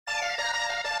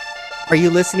Are you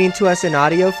listening to us in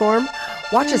audio form?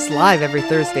 Watch us live every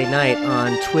Thursday night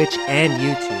on Twitch and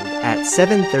YouTube at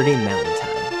 7:30 Mountain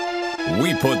Time.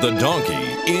 We put the donkey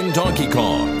in Donkey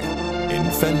Kong.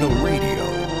 Infendo Radio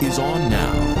is on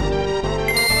now.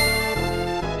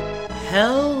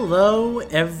 Hello,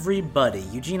 everybody.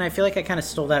 Eugene, I feel like I kind of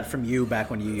stole that from you back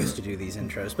when you used to do these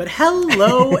intros. But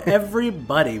hello,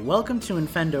 everybody. Welcome to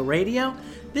Infendo Radio.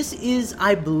 This is,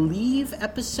 I believe,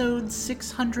 episode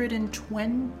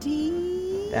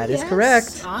 620. That is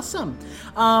correct. Awesome.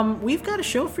 We've got a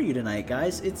show for you tonight,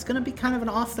 guys. It's going to be kind of an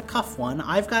off-the-cuff one.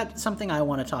 I've got something I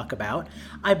want to talk about.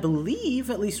 I believe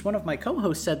at least one of my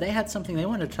co-hosts said they had something they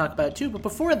wanted to talk about too. But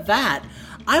before that,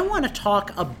 I want to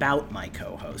talk about my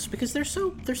co-hosts because they're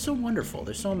so wonderful.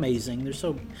 They're so amazing. They're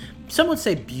so, some would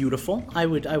say beautiful. I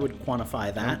would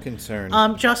quantify that. I'm concerned.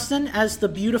 Justin, as the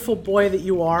beautiful boy that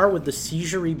you are with the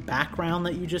seizure-y background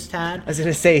that you just had. I was going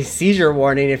to say seizure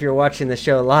warning if you're watching the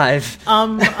show live.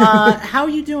 How are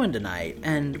you doing tonight?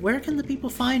 And where can the people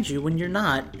find you when you're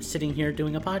not sitting here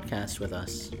doing a podcast with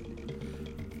us?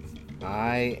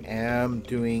 I am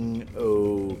doing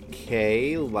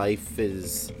okay. Life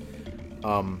is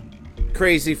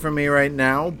crazy for me right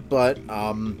now, but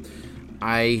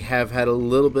I have had a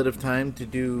little bit of time to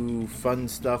do fun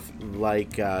stuff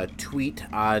like tweet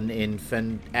on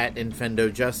at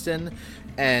InfendoJustin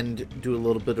and do a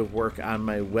little bit of work on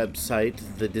my website,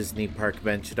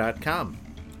 thedisneyparkbench.com.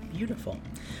 Beautiful.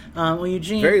 Well,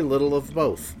 Eugene... Very little of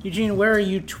both. Eugene, where are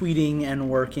you tweeting and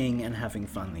working and having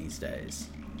fun these days?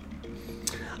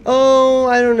 Oh,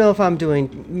 I don't know if I'm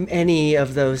doing any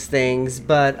of those things,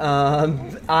 but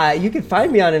you can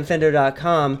find me on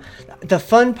Infendo.com. The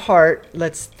fun part,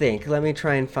 let's think. Let me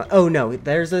try and find... Oh, no,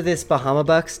 there's this Bahama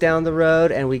Bucks down the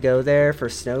road, and we go there for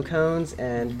snow cones,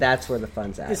 and that's where the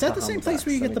fun's at. Is that Bahama the same place Bucks,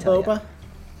 where you let get the me tell boba? ya.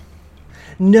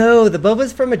 No, the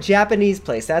boba's from a Japanese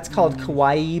place. That's called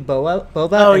Kawaii Boba.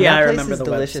 Oh, and yeah, that I place remember is the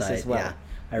delicious website. as well. Yeah,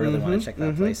 I really want to check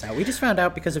that place out. We just found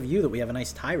out because of you that we have a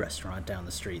nice Thai restaurant down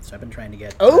the street, so I've been trying to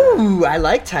get... Oh, I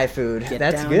like Thai food. Get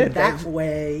That's down good. that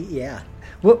way, yeah.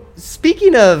 Well,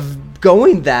 speaking of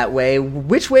going that way,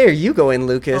 which way are you going,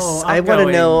 Lucas? Oh, I want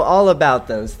to know all about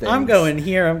those things. I'm going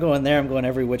here, I'm going there, I'm going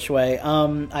every which way.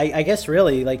 I guess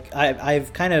really, like,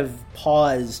 I've kind of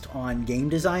paused on game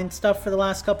design stuff for the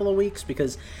last couple of weeks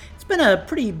because it's been a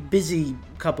pretty busy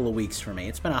couple of weeks for me.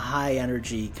 It's been a high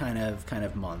energy kind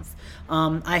of month.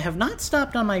 I have not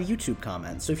stopped on my YouTube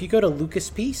comments. So if you go to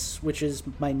Lucas Peace, which is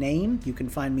my name, you can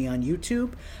find me on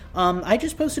YouTube. I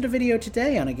just posted a video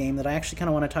today on a game that I actually kind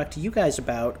of want to talk to you guys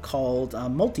about called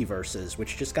Multiverses,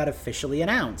 which just got officially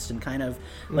announced, and kind of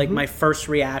like my first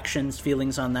reactions,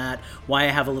 feelings on that, why I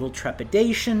have a little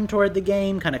trepidation toward the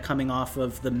game, kind of coming off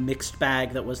of the mixed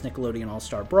bag that was Nickelodeon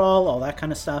All-Star Brawl, all that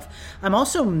kind of stuff. I'm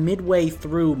also midway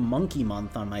through Monkey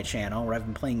Month on my channel, where I've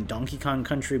been playing Donkey Kong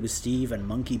Country with Steve and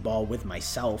Monkey Ball with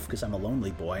myself, because I'm a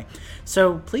lonely boy.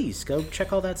 So please, go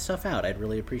check all that stuff out. I'd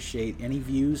really appreciate any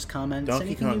views, comments, Donkey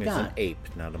anything Kong you got. is an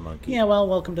ape, not a monkey. Yeah, well,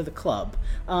 welcome to the club.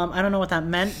 I don't know what that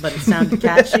meant, but it sounded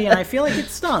catchy, and I feel like it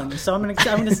stung, so I'm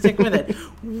gonna stick with it.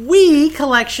 We,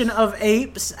 Collection of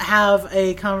Apes, have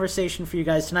a conversation for you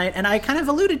guys tonight, and I kind of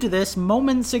alluded to this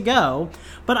moments ago,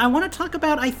 but I want to talk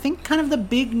about, I think, kind of the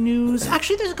big news.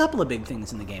 Actually, there's a couple of big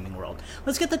things in the gaming world.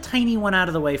 Let's get the tiny one out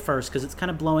of the way first, because it's kind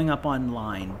of blowing up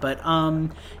online. But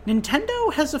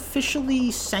Nintendo has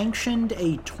officially sanctioned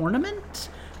a tournament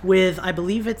with, I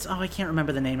believe it's, I can't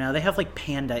remember the name now. They have like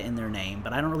Panda in their name,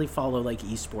 but I don't really follow like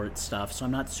esports stuff, so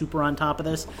I'm not super on top of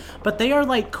this. But they are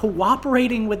like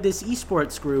cooperating with this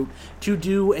esports group to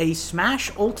do a Smash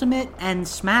Ultimate and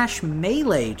Smash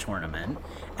Melee tournament.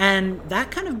 And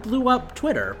that kind of blew up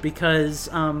Twitter because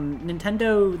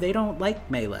Nintendo, they don't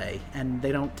like Melee, and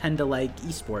they don't tend to like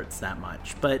esports that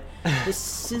much. But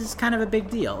this is kind of a big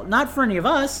deal. Not for any of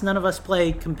us. None of us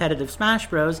play competitive Smash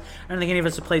Bros. I don't think any of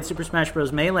us have played Super Smash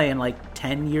Bros. Melee in like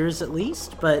 10 years at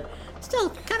least, but still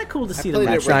kind of cool to see them.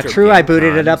 That's not true. I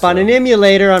booted it up on an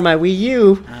emulator on my Wii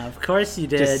U. Of course you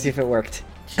did. Just to see if it worked.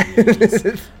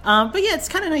 But yeah, it's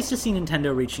kind of nice to see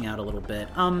Nintendo reaching out a little bit.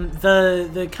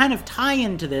 The kind of tie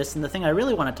into this, and the thing I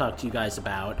really want to talk to you guys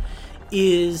about,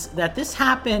 is that this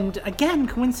happened, again,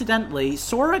 coincidentally.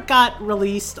 Sora got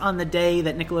released on the day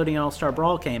that Nickelodeon All-Star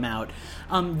Brawl came out.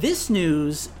 This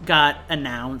news got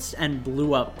announced and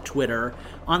blew up Twitter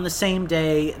on the same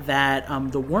day that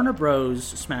the Warner Bros.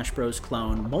 Smash Bros.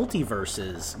 Clone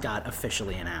Multiverses got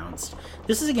officially announced.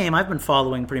 This is a game I've been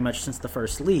following pretty much since the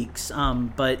first leaks,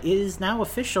 but it is now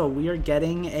official. We are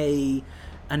getting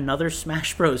another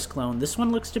Smash Bros. Clone. This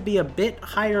one looks to be a bit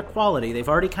higher quality. They've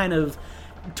already kind of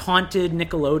taunted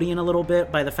Nickelodeon a little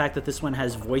bit by the fact that this one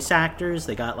has voice actors.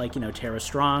 They got like, Tara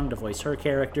Strong to voice her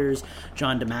characters.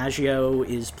 John DiMaggio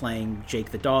is playing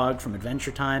Jake the dog from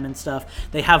Adventure Time and stuff.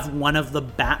 They have one of the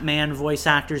Batman voice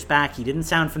actors back. He didn't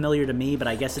sound familiar to me, but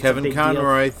I guess it's Kevin a big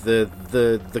Conroy, deal.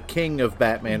 the king of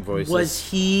Batman voices. Was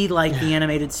he like the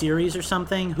animated series or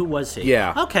something? Who was he?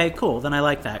 Yeah. Okay, cool. Then I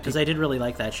like that because I did really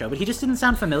like that show, but he just didn't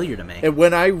sound familiar to me. And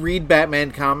when I read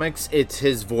Batman comics, it's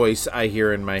his voice I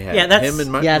hear in my head. Yeah, that's- him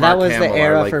and Yeah, Mark that was Hamill the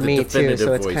era are, like, for the me too, definitive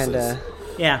so it's voices. kind of...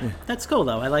 Yeah, that's cool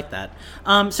though. I like that.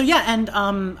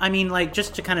 I mean, like,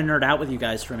 just to kind of nerd out with you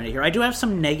guys for a minute here, I do have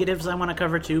some negatives I want to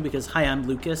cover too, because hi, I'm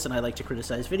Lucas and I like to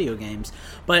criticize video games.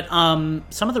 But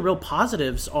some of the real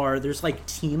positives are there's like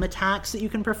team attacks that you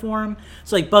can perform.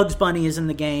 So like Bugs Bunny is in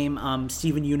the game,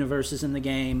 Steven Universe is in the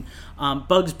game.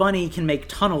 Bugs Bunny can make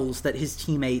tunnels that his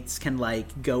teammates can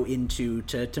like go into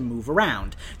to move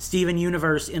around. Steven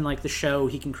Universe in like the show,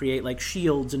 he can create like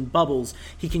shields and bubbles.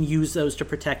 He can use those to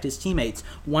protect his teammates.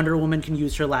 Wonder Woman can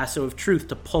use her lasso of truth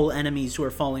to pull enemies who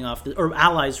are falling off or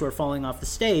allies who are falling off the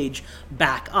stage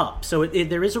back up. So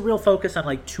there is a real focus on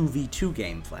like 2v2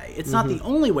 gameplay. It's not the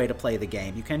only way to play the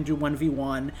game. You can do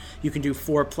 1v1, you can do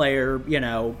 4-player,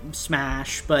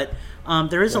 Smash, but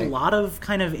there is a lot of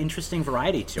kind of interesting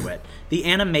variety to it. The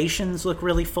animations look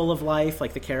really full of life.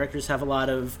 Like the characters have a lot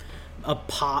of a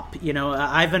pop.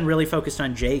 I've been really focused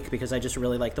on Jake because I just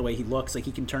really like the way he looks. Like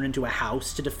he can turn into a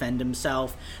house to defend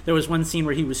himself. There was one scene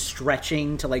where he was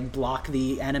stretching to like block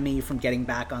the enemy from getting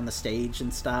back on the stage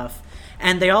and stuff.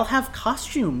 And they all have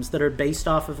costumes that are based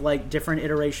off of like different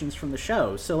iterations from the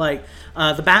show. So like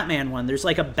the Batman one, there's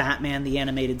like a Batman the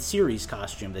Animated Series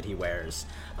costume that he wears.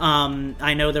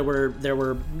 I know there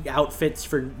were outfits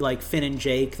for like Finn and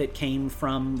Jake that came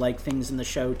from like things in the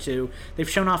show too. They've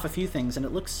shown off a few things and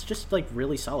it looks just like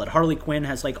really solid. Harley Quinn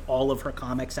has like all of her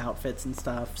comics outfits and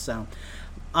stuff. So,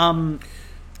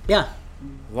 yeah.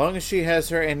 As long as she has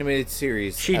her animated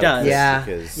series, She does. Yeah.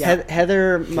 because-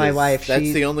 Heather, my wife, That's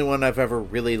she... the only one I've ever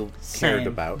really cared Same.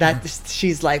 about. That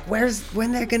she's like,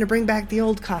 when they're gonna bring back the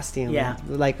old costume? Yeah.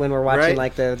 Like when we're watching Right.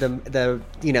 like the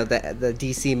the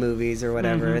DC movies or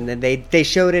whatever, and then they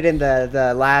showed it in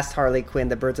the last Harley Quinn,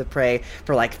 the Birds of Prey,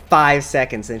 for like 5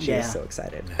 seconds, and she was Yeah. so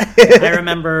excited. I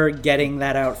remember getting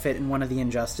that outfit in one of the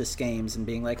Injustice games and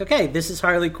being like, okay, this is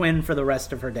Harley Quinn for the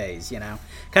rest of her days,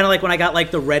 Kind of like when I got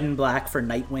like the red and black for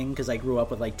Nightwing, because I grew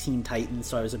up with like Teen Titans,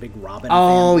 so I was a big Robin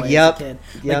fanboy yep. as a kid.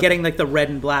 Yep. Like getting like the red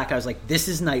and black, I was like, this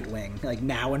is Nightwing, like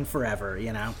now and forever,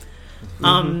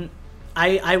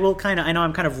 I will I know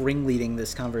I'm kind of ringleading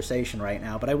this conversation right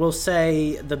now, but I will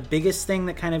say the biggest thing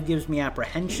that kind of gives me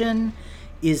apprehension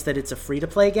is that it's a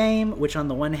free-to-play game, which on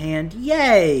the one hand,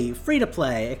 yay,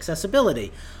 free-to-play,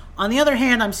 accessibility. On the other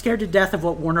hand, I'm scared to death of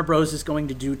what Warner Bros. Is going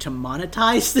to do to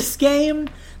monetize this game.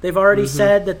 They've already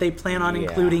said that they plan on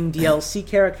including DLC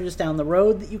characters down the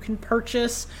road that you can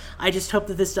purchase. I just hope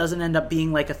that this doesn't end up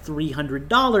being like a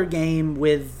 $300 game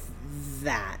with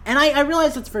that. And I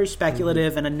realize it's very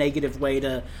speculative and a negative way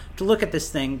to look at this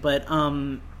thing, but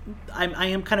I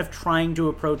am kind of trying to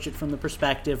approach it from the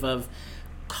perspective of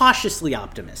cautiously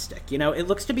optimistic. It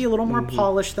looks to be a little more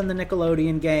polished than the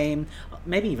Nickelodeon game,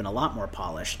 maybe even a lot more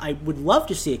polished. I would love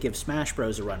to see it give Smash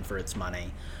Bros. A run for its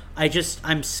money.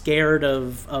 I'm scared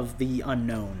of the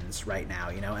unknowns right now,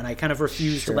 and I kind of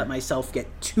refuse to let myself get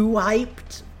too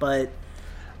hyped, but...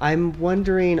 I'm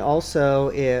wondering also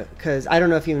if, because I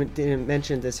don't know if you didn't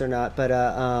mention this or not, but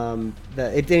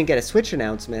it didn't get a Switch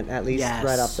announcement, at least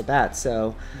right off the bat.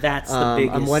 So that's the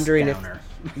biggest I'm wondering downer.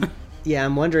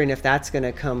 I'm wondering if that's going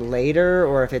to come later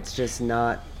or if it's just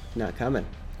not coming.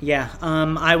 Yeah,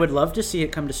 I would love to see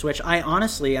it come to Switch. I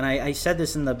honestly, and I said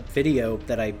this in the video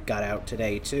that I got out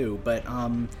today too, but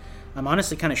I'm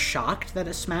honestly kind of shocked that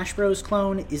a Smash Bros.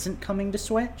 Clone isn't coming to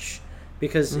Switch.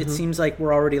 Because it seems like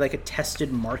we're already like a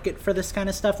tested market for this kind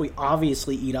of stuff. We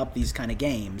obviously eat up these kind of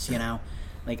games,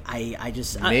 Like I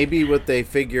just Maybe what they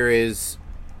figure is,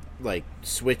 like,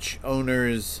 Switch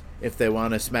owners, if they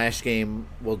want a Smash game,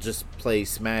 will just play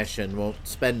Smash and won't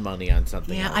spend money on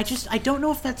something else. I don't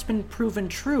know if that's been proven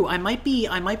true. I might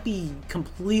be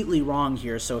completely wrong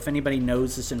here, so if anybody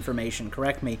knows this information,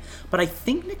 correct me. But I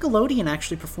think Nickelodeon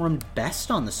actually performed best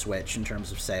on the Switch in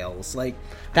terms of sales. Like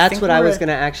that's what I was going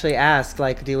to actually ask.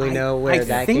 Like, do we know where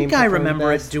that game? I think I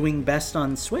remember it doing best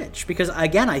on Switch because,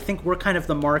 again, I think we're kind of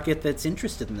the market that's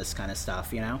interested in this kind of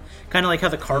stuff. Kind of like how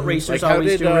the kart racers like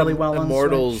always do really well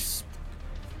Immortals, on Switch.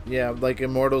 Yeah, like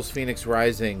Immortals Phoenix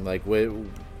Rising. Like, I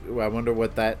wonder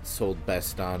what that sold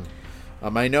best on.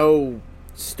 I know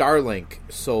Starlink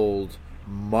sold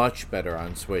much better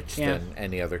on Switch Yeah. than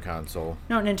any other console.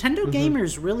 No, Nintendo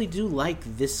gamers really do like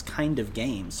this kind of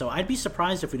game, so I'd be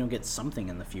surprised if we don't get something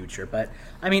in the future. But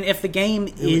I mean, if the game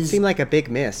It would is seem like a big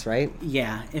miss, right?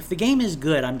 yeah, if the game is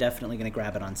good, I'm definitely going to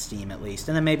grab it on Steam at least,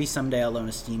 and then maybe someday I'll own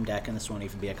a Steam Deck, and this won't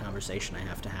even be a conversation I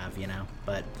have to have, you know.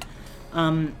 But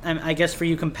I guess for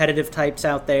you competitive types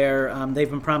out there, they've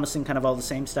been promising kind of all the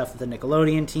same stuff that the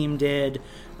Nickelodeon team did,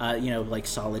 like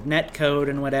solid netcode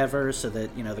and whatever, so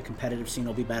that, the competitive scene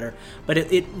will be better. But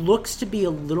it looks to be a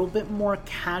little bit more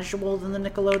casual than the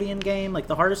Nickelodeon game. Like,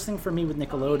 the hardest thing for me with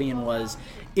Nickelodeon was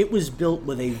it was built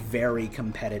with a very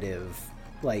competitive,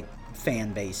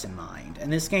 fan base in mind.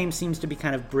 And this game seems to be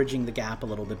kind of bridging the gap a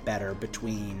little bit better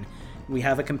between... We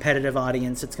have a competitive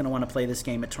audience that's going to want to play this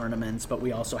game at tournaments, but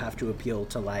we also have to appeal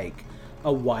to,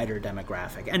 a wider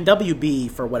demographic. And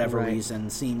WB, for whatever reason,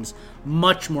 seems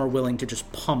much more willing to just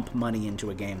pump money into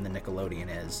a game than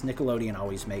Nickelodeon is. Nickelodeon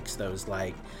always makes those,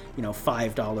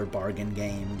 $5 bargain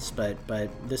games, but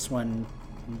this one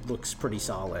looks pretty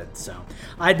solid. So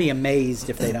I'd be amazed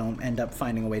if they don't end up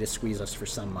finding a way to squeeze us for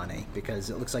some money, because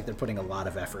it looks like they're putting a lot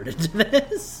of effort into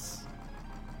this.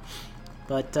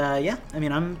 But yeah, I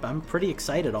mean, I'm pretty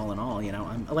excited all in all.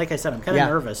 I'm like I said, I'm kind of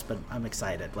nervous, but I'm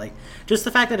excited. Just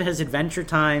the fact that it has Adventure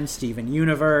Time, Steven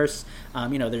Universe.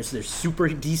 There's super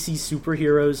DC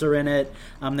superheroes are in it.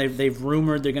 They've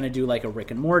rumored they're going to do a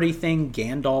Rick and Morty thing.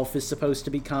 Gandalf is supposed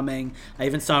to be coming. I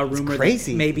even saw a rumor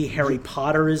that maybe Harry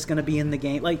Potter is going to be in the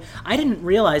game. I didn't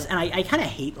realize, and I kind of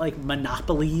hate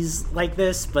monopolies like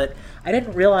this, but I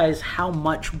didn't realize how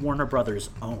much Warner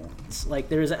Brothers owns.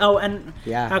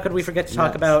 How could we forget to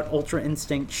talk about Ultra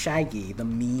Instinct Shaggy, the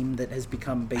meme that has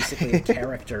become basically a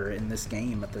character in this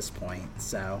game at this point.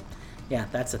 So, yeah,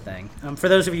 that's a thing. For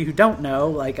those of you who don't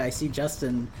know, I see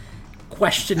Justin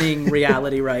questioning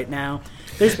reality right now.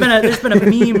 There's been a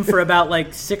meme for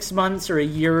about 6 months or a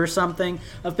year or something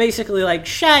of basically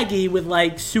Shaggy with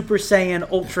Super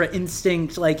Saiyan Ultra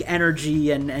Instinct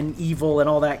energy and evil and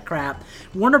all that crap.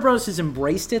 Warner Bros has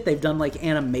embraced it. They've done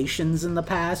animations in the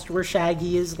past where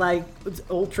Shaggy is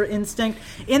Ultra Instinct.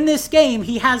 In this game,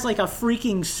 he has a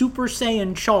freaking Super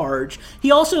Saiyan charge.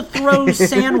 He also throws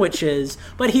sandwiches,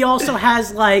 but he also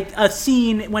has a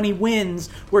scene when he wins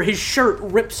where his shirt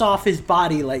rips off his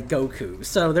body like Goku.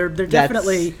 So they're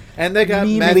definitely and they got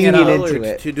Maggie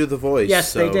Mallard to do the voice.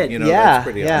 Yes, they did. That's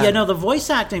pretty awesome. Yeah, no, the voice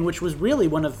acting, which was really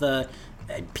one of the...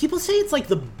 People say it's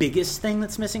the biggest thing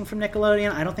that's missing from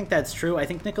Nickelodeon. I don't think that's true. I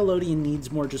think Nickelodeon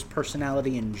needs more just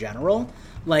personality in general.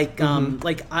 I can't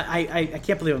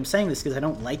believe I'm saying this because I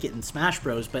don't like it in Smash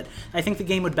Bros, but I think the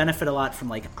game would benefit a lot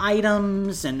from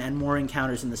items and more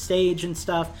encounters in the stage and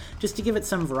stuff, just to give it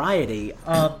some variety.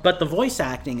 But the voice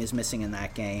acting is missing in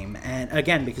that game, and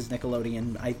again, because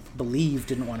Nickelodeon, I believe,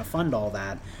 didn't want to fund all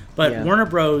that. But Warner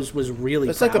Bros was really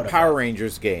It's proud like a of Power it.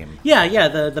 Rangers game. Yeah,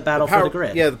 the Battle for the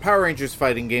Grid. Yeah, the Power Rangers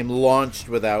fighting game launched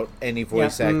without any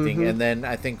voice acting, and then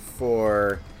I think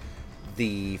for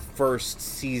the first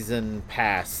season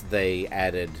pass, they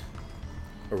added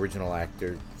original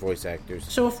voice actors.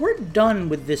 So if we're done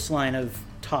with this line of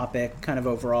topic, kind of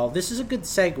overall, this is a good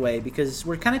segue, because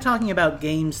we're kind of talking about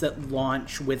games that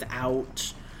launch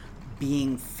without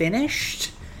being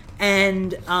finished.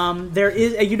 And there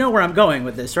is, you know where I'm going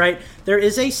with this, right? There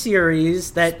is a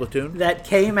series that Splatoon? that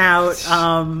came out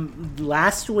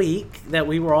last week that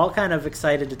we were all kind of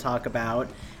excited to talk about,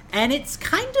 and it's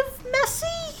kind of messy.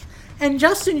 And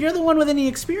Justin, you're the one with any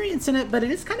experience in it, but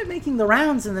it is kind of making the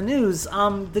rounds in the news. The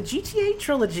GTA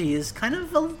trilogy is kind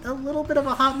of a little bit of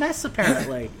a hot mess,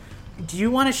 apparently. Do you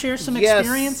want to share some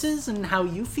experiences and how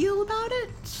you feel about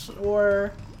it,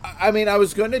 or? I mean, I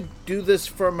was going to do this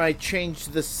for my Change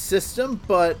the System,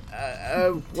 but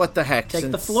what the heck? Take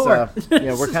the floor.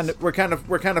 We're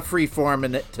kind of free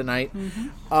forming it tonight.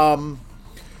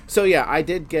 So yeah, I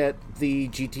did get the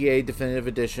GTA Definitive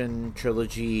Edition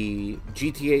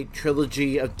GTA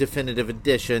Trilogy of Definitive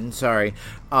Edition.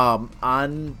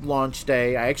 On launch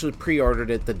day. I actually pre-ordered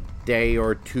it the day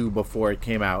or two before it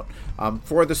came out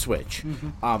for the Switch.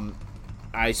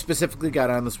 I specifically got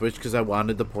on the Switch because I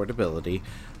wanted the portability.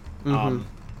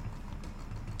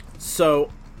 So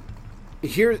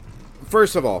here,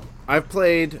 first of all, I've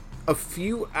played a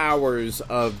few hours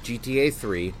of GTA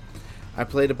 3. I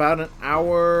played about an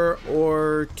hour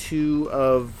or two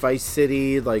of Vice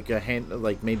City,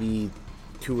 maybe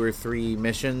 2 or 3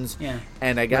 missions. Yeah.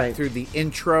 And I got through the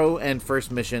intro and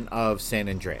first mission of San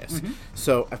Andreas.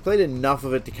 So I played enough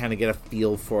of it to kind of get a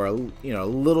feel for a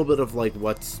little bit of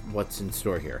what's in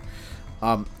store here.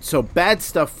 So bad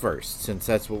stuff first, since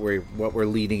that's what we're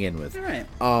leading in with. All right.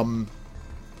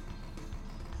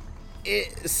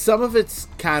 some of it's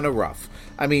kind of rough.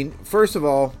 I mean, first of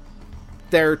all,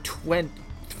 they're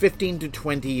 15 to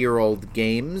 20-year-old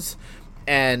games,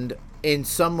 and in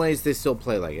some ways they still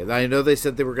play like it. I know they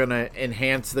said they were going to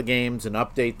enhance the games and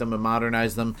update them and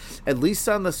modernize them. At least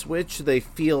on the Switch, they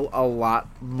feel a lot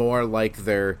more like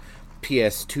their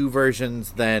PS2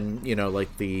 versions than,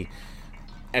 like the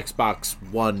Xbox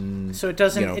One, so it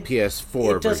doesn't,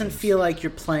 PS4 It doesn't versions. feel like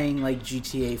you're playing like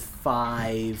GTA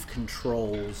 5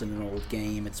 controls in an old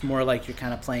game. It's more like you're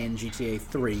kind of playing GTA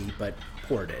 3, but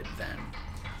ported then.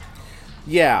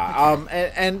 Yeah,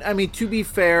 and I mean, to be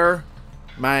fair,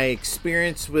 my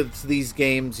experience with these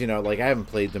games, I haven't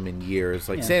played them in years.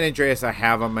 Like San Andreas, I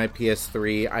have on my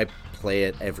PS3. I play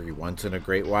it every once in a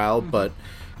great while, but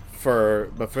for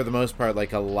the most part,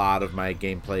 like, a lot of my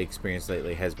gameplay experience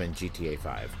lately has been GTA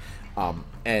 5.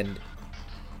 And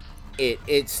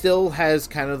it still has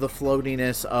kind of the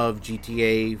floatiness of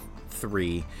GTA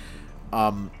 3.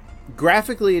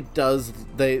 Graphically, it does.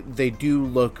 They do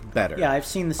look better. Yeah, I've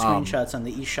seen the screenshots on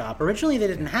the eShop. Originally, they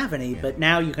didn't have any, but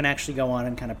now you can actually go on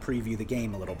and kind of preview the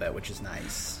game a little bit, which is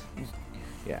nice.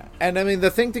 Yeah, and I mean, the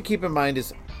thing to keep in mind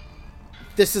is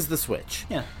this is the Switch.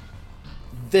 Yeah.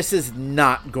 This is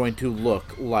not going to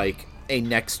look like a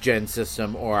next-gen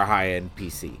system or a high-end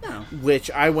PC, No. which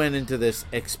I went into this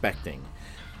expecting.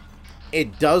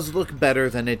 It does look better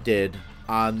than it did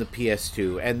on the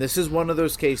PS2, and this is one of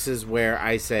those cases where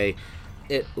I say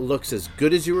it looks as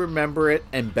good as you remember it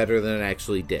and better than it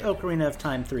actually did. Ocarina of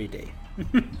Time 3D.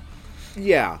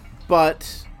 Yeah,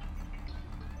 but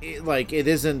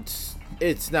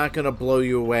it's not going to blow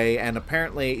you away, and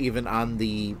apparently even on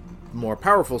the more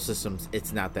powerful systems,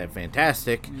 it's not that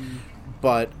fantastic.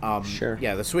 But Sure.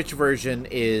 yeah, the Switch version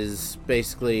is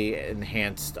basically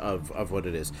enhanced of what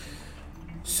it is.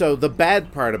 So the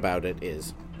bad part about it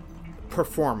is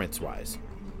performance-wise,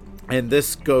 and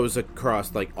this goes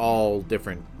across like all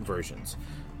different versions.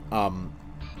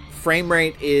 Frame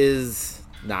rate is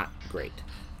not great.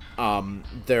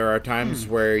 There are times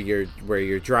where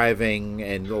you're driving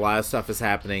and a lot of stuff is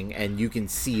happening, and you can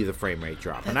see the frame rate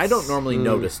drop. And I don't normally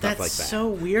notice stuff like that. That's so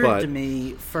weird to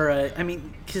me.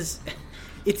 Because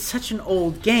it's such an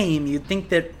old game. You'd think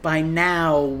that by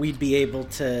now we'd be able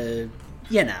to,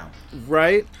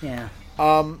 Right? Yeah.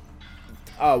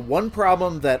 One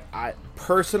problem that I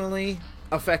personally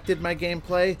affected my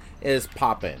gameplay is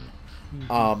pop-in.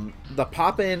 The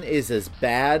pop-in is as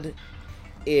bad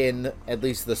in at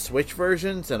least the Switch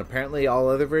versions and apparently all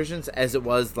other versions as it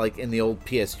was like in the old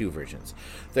PS2 versions.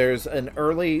 There's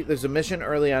a mission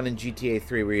early on in GTA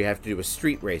 3 where you have to do a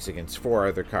street race against 4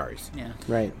 other cars. Yeah.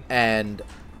 Right. And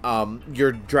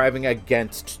you're driving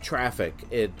against traffic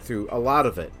through a lot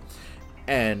of it.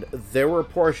 And there were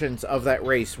portions of that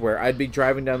race where I'd be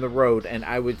driving down the road and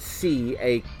I would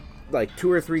see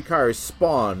 2 or 3 cars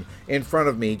spawn in front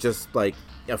of me, just like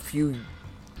a few,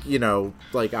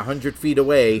 100 feet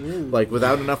away,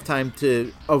 without enough time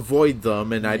to avoid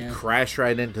them, and I'd crash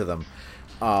right into them.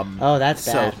 That's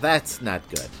bad. So that's not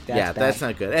good. That's that's bad.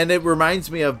 not good. And it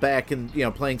reminds me of back in,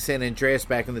 playing San Andreas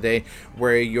back in the day,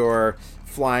 where you're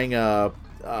flying a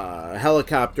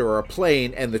helicopter or a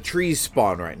plane and the trees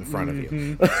spawn right in front of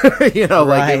you.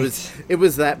 Right. it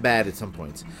was that bad at some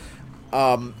points.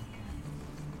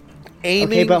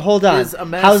 Aiming Okay, but hold on. is a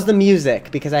mess. How's the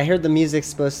music? Because I heard the music's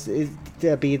supposed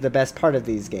to be the best part of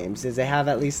these games. Does it have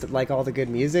at least all the good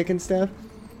music and stuff?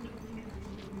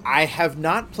 I have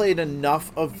not played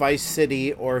enough of Vice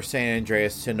City or San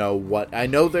Andreas to know what. I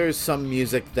know there's some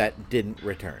music that didn't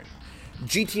return.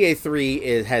 GTA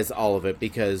 3 has all of it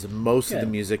because most of the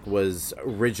music was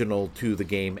original to the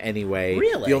game anyway.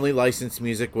 Really? The only licensed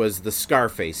music was the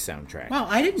Scarface soundtrack. Wow,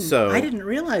 I didn't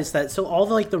realize that. So all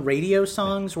the radio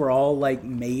songs were all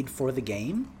made for the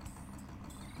game?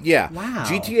 Yeah. Wow.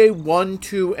 GTA 1,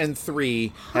 2, and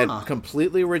 3 had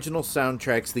completely original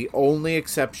soundtracks. The only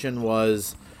exception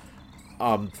was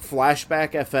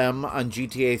Flashback FM on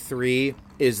GTA 3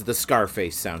 is the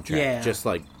Scarface soundtrack. Yeah.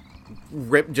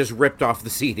 Just ripped off the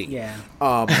CD. Yeah.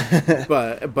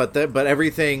 But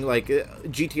everything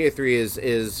GTA 3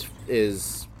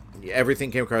 is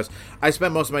everything came across. I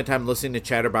spent most of my time listening to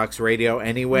Chatterbox Radio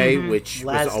anyway, which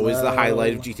was always the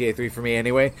highlight of GTA 3 for me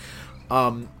anyway.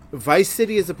 Vice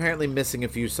City is apparently missing a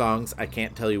few songs. I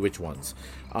can't tell you which ones.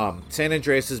 San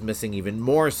Andreas is missing even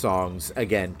more songs.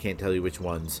 Again, can't tell you which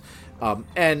ones.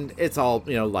 And it's all,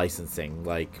 licensing.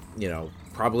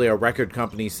 Probably a record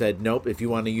company said, nope, if you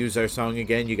want to use our song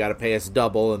again, you got to pay us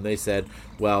double. And they said,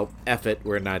 well, F it,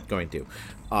 we're not going to.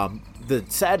 The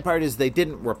sad part is they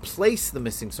didn't replace the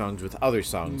missing songs with other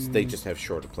songs. They just have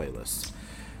shorter playlists.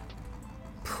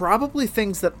 probably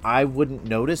things that I wouldn't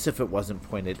notice if it wasn't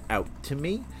pointed out to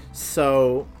me.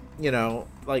 So,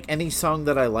 like any song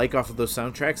that I like off of those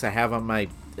soundtracks, I have on my,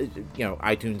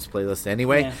 iTunes playlist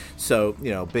anyway. Yeah. So,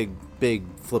 big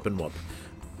flippin' whoop.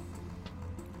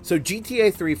 So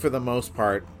GTA 3 for the most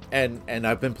part, and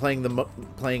I've been playing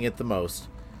it the most.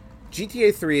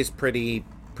 GTA 3 is pretty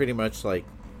much like,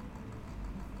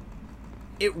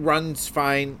 it runs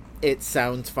fine, it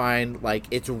sounds fine, like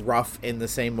it's rough in the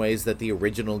same ways that the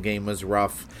original game was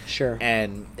rough. Sure.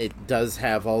 And it does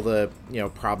have all the,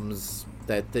 problems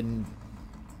that the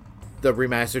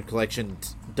remastered collection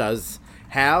does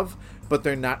have, but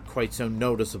they're not quite so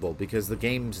noticeable because the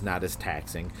game's not as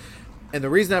taxing. And the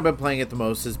reason I've been playing it the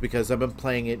most is because I've been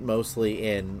playing it mostly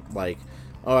in, like,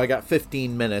 oh, I got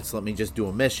 15 minutes, let me just do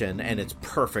a mission, and it's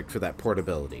perfect for that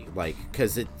portability. Like,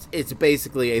 because it's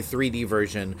basically a 3D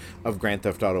version of Grand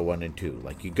Theft Auto 1 and 2.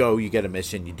 Like, you go, you get a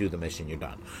mission, you do the mission, you're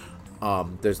done.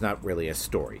 There's not really a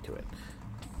story to it.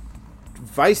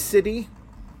 Vice City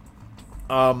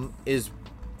is...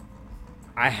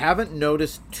 I haven't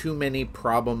noticed too many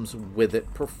problems with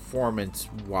it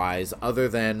performance-wise, other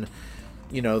than...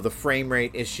 the frame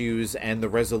rate issues and the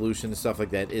resolution and stuff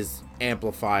like that is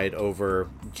amplified over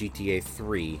GTA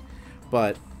 3.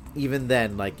 But even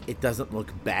then, like, it doesn't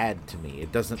look bad to me.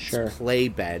 It doesn't play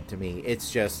bad to me.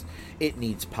 It's just, it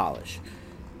needs polish.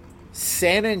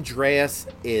 San Andreas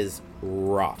is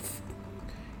rough.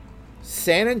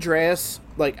 San Andreas,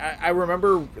 like, I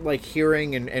remember, like,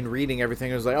 hearing and reading everything.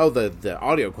 It was like, oh, the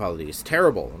audio quality is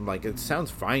terrible. I'm like, it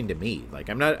sounds fine to me. Like,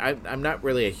 I'm not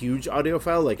really a huge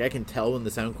audiophile. Like, I can tell when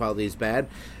the sound quality is bad.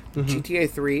 Mm-hmm. GTA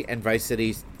 3 and Vice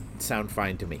City sound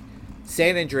fine to me.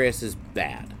 San Andreas is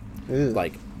bad. Ew.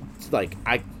 Like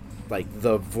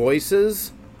the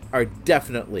voices are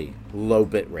definitely low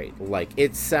bit rate. Like,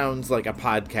 it sounds like a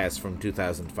podcast from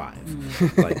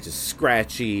 2005. Like, just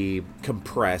scratchy,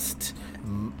 compressed.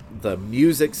 The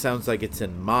music sounds like it's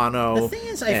in mono. The thing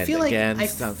is, I feel like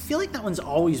that one's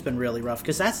always been really rough,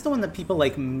 because that's the one that people,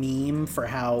 like, meme for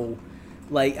how,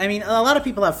 like, I mean, a lot of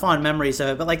people have fond memories of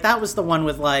it, but, like, that was the one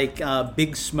with, like,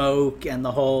 Big Smoke and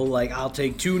the whole, like, I'll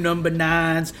take 2 number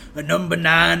 9s, a number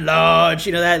 9 large,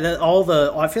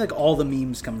 I feel like all the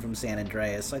memes come from San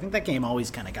Andreas. So I think that game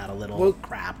always kind of got a little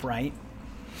crap, right?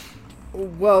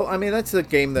 Well, I mean, that's the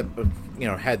game that,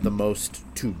 had the most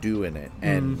to do in it,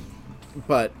 and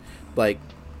but, like,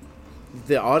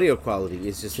 the audio quality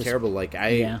is just terrible. Like,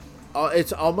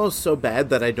 it's almost so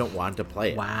bad that I don't want to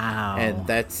play it. Wow. And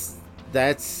that's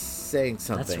saying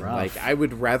something. That's rough. Like, I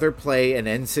would rather play an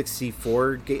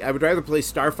N64 game. I would rather play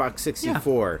Star Fox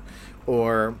 64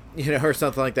 or, or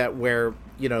something like that, where,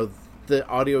 the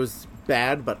audio is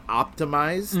bad but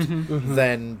optimized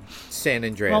than San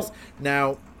Andreas. Well,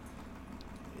 now,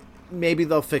 maybe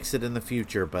they'll fix it in the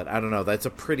future, but I don't know. That's a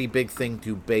pretty big thing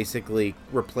to basically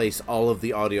replace all of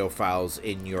the audio files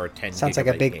in your 10 Sounds like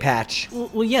a big game. patch.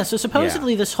 Well, yeah, so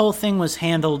supposedly this whole thing was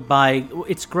handled by,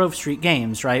 it's Grove Street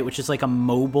Games, right? Which is like a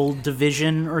mobile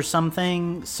division or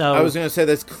something. So I was going to say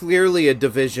that's clearly a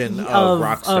division of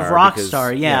Rockstar. Of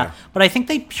Rockstar, yeah. But I think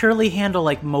they purely handle,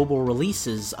 like, mobile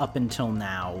releases up until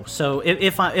now. So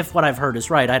if what I've heard is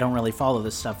right, I don't really follow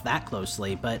this stuff that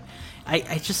closely, but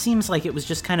it just seems like it was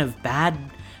just kind of bad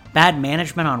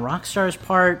management on Rockstar's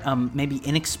part, maybe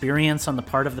inexperience on the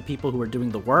part of the people who were doing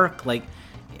the work. Like,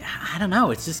 I don't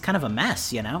know, it's just kind of a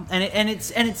mess, and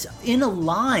it's in a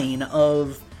line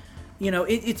of,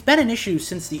 it's been an issue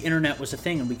since the internet was a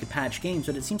thing and we could patch games,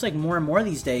 but it seems like more and more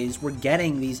these days we're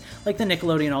getting these, like the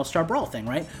Nickelodeon All-Star Brawl thing,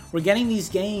 right? We're getting these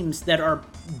games that are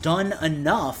done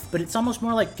enough, but it's almost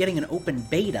more like getting an open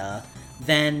beta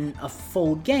than a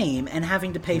full game and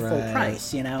having to pay full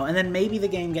price, and then maybe the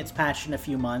game gets patched in a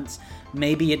few months,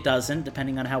 maybe it doesn't,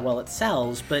 depending on how well it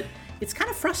sells, but it's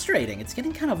kind of frustrating. It's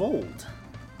getting kind of old.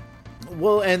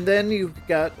 Well, and then you've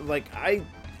got, like, I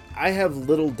have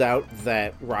little doubt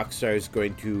that Rockstar is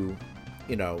going to,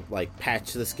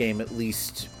 patch this game at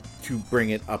least to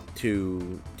bring it up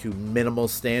to minimal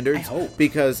standards. I hope.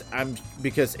 Because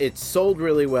it's sold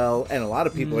really well and a lot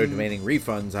of people are demanding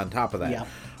refunds on top of that. Yeah.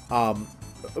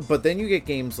 But then you get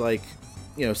games like,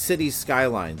 Cities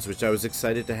Skylines, which I was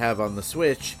excited to have on the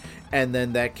Switch, and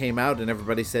then that came out and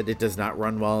everybody said it does not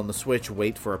run well on the Switch,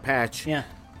 wait for a patch. Yeah.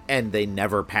 And they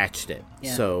never patched it.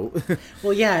 Yeah. So,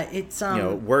 well, yeah, it's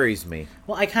it worries me.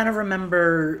 Well, I kind of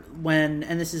remember when,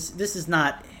 and this is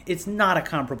not it's not a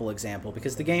comparable example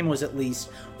because the game was at least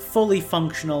fully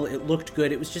functional. It looked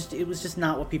good. It was just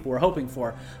not what people were hoping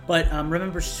for. But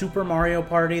remember Super Mario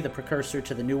Party, the precursor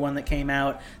to the new one that came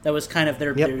out? That was kind of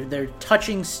their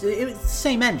touching. It was the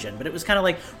same engine, but it was kind of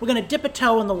like, we're going to dip a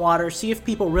toe in the water, see if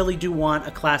people really do want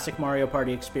a classic Mario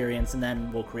Party experience, and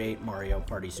then we'll create Mario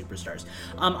Party Superstars.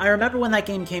 I remember when that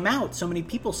game came out, so many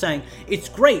people saying it's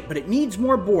great, but it needs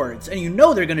more boards, and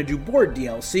they're going to do board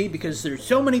DLC because there's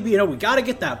so many. We got to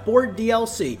get that board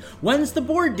DLC. When's the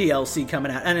board DLC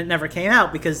coming out? And it never came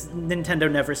out because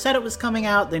Nintendo never said it was coming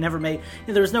out. They never made.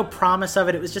 There was no promise of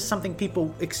it. It was just something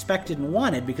people expected and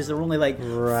wanted because there were only like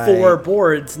 4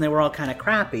 boards and they were all kind of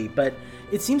crappy. But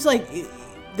it seems like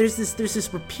there's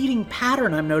this repeating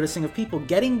pattern I'm noticing of people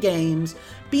getting games,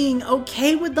 being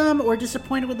okay with them or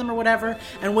disappointed with them or whatever,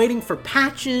 and waiting for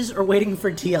patches or waiting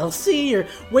for DLC or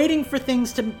waiting for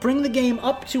things to bring the game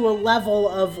up to a level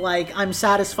of like, I'm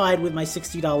satisfied with my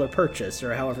 $60 purchase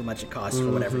or however much it costs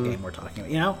for whatever game we're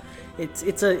talking about.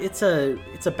 It's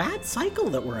a bad cycle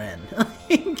that we're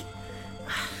in.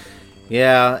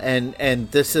 Yeah,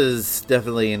 and this is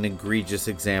definitely an egregious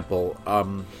example.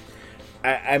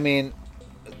 I mean,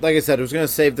 like I said, I was going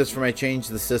to save this for my change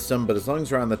the system, but as long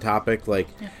as we're on the topic,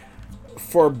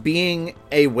 for being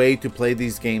a way to play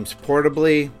these games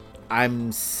portably,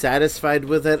 I'm satisfied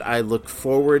with it. I look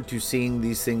forward to seeing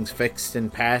these things fixed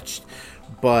and patched,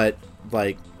 but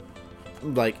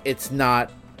it's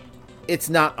not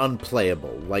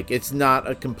unplayable. It's not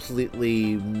a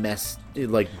completely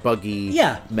buggy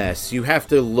mess. You have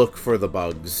to look for the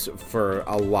bugs for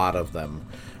a lot of them.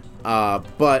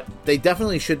 But they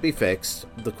definitely should be fixed.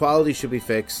 The quality should be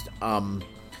fixed. I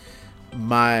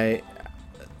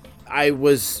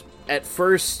was at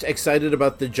first excited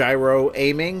about the gyro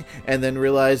aiming and then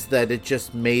realized that it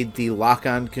just made the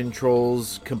lock-on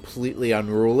controls completely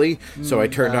unruly. So I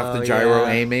turned off the gyro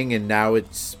aiming, and now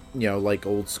it's, like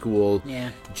old school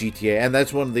GTA. And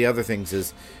that's one of the other things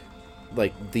is,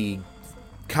 the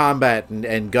combat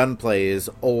and gunplay is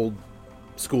old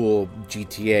school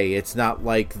GTA. It's not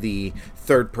like the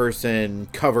third-person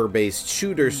cover-based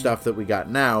shooter stuff that we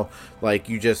got now.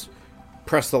 You just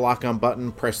press the lock-on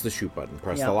button, press the shoot button,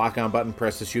 press the lock-on button,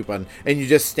 press the shoot button, and you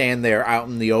just stand there out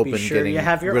in the open getting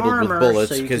riddled with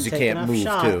bullets because you can't move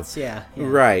shots. too. Yeah.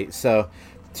 Right. So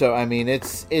I mean,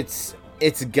 it's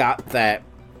got that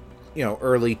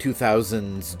early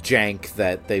 2000s jank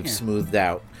that they've smoothed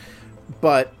out,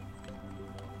 but.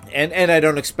 And I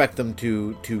don't expect them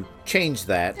to change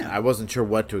that. Yeah. I wasn't sure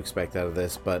what to expect out of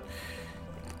this, but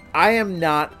I am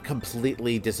not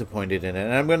completely disappointed in it.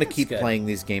 And I'm going to keep playing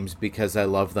these games because I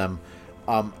love them.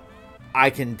 I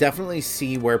can definitely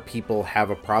see where people have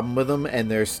a problem with them,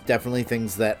 and there's definitely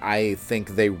things that I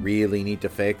think they really need to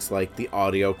fix, like the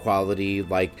audio quality,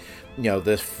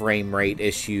 the frame rate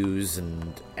issues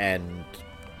and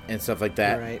stuff like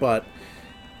that. Right. But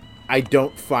I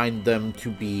don't find them to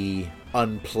be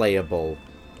unplayable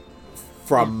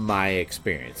from my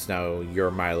experience. Now, your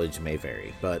mileage may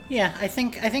vary, but I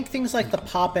think things like the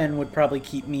pop-in would probably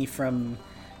keep me from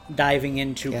diving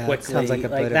into quickly. Sounds like a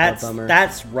bit of a bummer.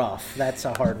 That's rough. That's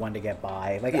a hard one to get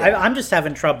by. I'm just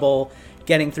having trouble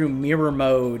getting through mirror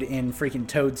mode in freaking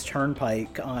Toad's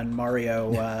Turnpike on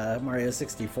Mario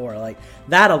 64.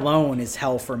 That alone is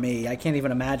hell for me. I can't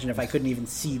even imagine if I couldn't even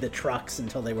see the trucks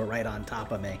until they were right on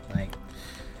top of me.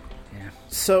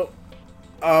 So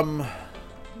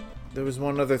there was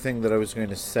one other thing that I was going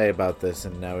to say about this,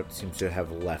 and now it seems to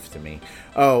have left me.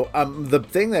 The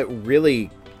thing that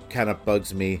really kind of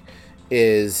bugs me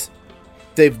is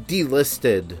they've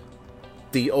delisted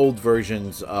the old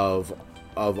versions of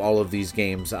all of these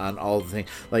games on all the things.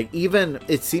 Even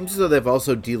it seems as though they've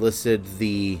also delisted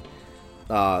the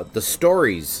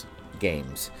stories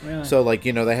games. Really? So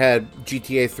they had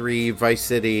GTA 3, Vice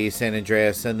City, San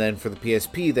Andreas, and then for the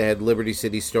PSP they had Liberty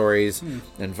City Stories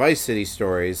and Vice City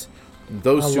Stories.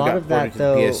 Those two got ported to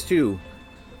the PS2.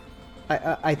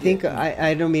 I think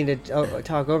I don't mean to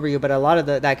talk over you, but a lot of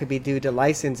that could be due to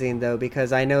licensing, though,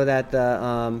 because I know that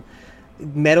the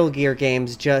Metal Gear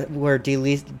games were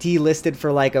delisted for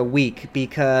a week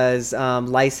because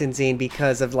licensing,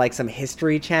 because of some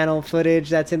History Channel footage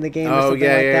that's in the game or something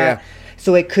that.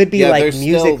 So it could be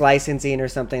music licensing or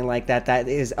something like that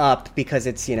is up because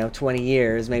it's 20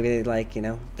 years. Maybe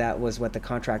that was what the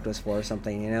contract was for or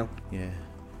something.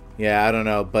 Yeah, I don't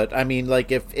know, but I mean,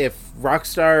 if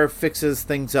Rockstar fixes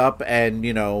things up and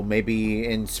maybe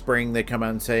in spring they come out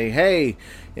and say, hey,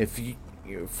 if you,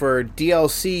 for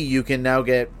DLC you can now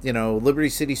get Liberty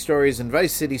City Stories and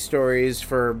Vice City Stories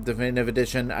for Definitive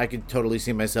Edition, I could totally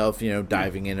see myself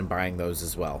diving in and buying those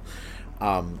as well.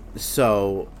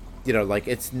 So like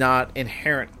it's not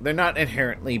inherent. They're not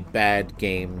inherently bad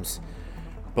games,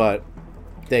 but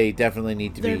they definitely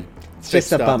need to be just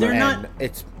fixed a up. bummer. They're not-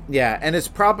 And it's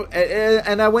probably,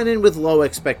 and I went in with low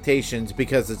expectations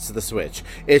because it's the Switch.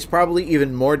 It's probably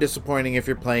even more disappointing if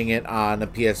you're playing it on a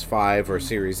PS5 or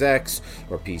Series X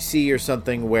or PC or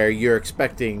something where you're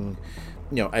expecting,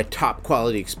 a top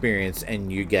quality experience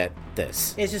and you get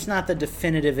this. It's just not the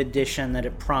definitive edition that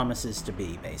it promises to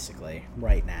be, basically,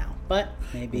 right now. But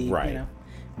maybe, Right.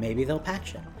 maybe they'll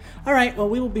patch it. All right, well,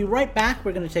 we will be right back.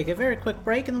 We're going to take a very quick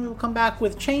break, and then we will come back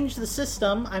with Change the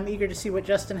System. I'm eager to see what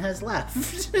Justin has left.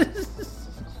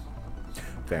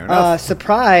 Fair enough.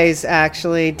 Surprise,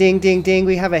 actually. Ding, ding, ding.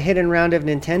 We have a hidden round of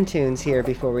Nintendoons here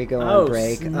before we go on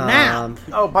break. Snap.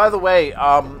 Oh, by the way,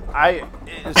 I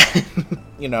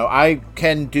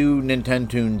can do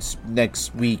Nintendoons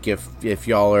next week if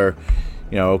y'all are,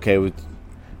 okay with.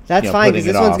 That's fine, putting because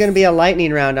this it one's off. going to be a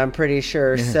lightning round, I'm pretty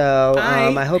sure. So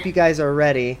I hope you guys are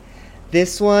ready.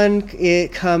 This one,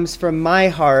 it comes from my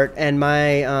heart and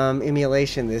my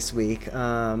emulation this week.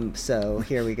 So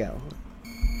here we go.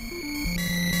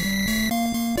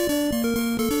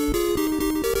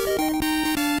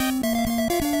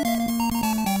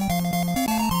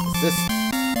 Is this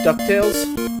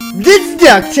DuckTales? This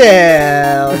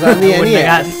DuckTales on the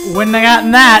NES. Wouldn't have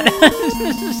gotten that.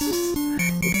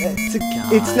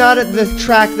 It's not the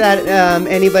track that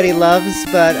anybody loves,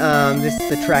 but this is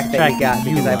the track that you got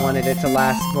because I wanted it to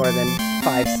last more than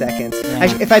 5 seconds.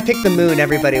 Yeah. If I picked the moon,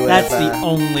 everybody would That's have the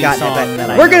only gotten song it. But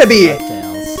that I we're know gonna be from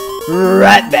DuckTales.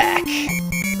 right back.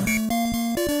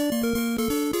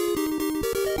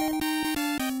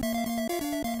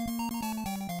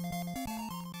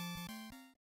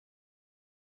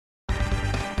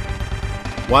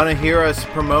 Want to hear us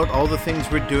promote all the things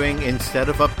we're doing instead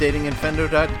of updating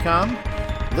Infendo.com?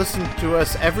 Listen to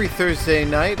us every Thursday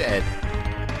night at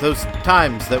those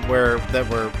times that we're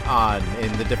on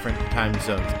in the different time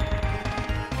zones.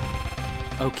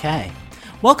 Okay.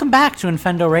 Welcome back to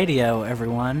Infendo Radio,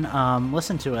 everyone.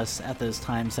 Listen to us at those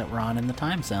times that we're on in the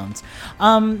time zones.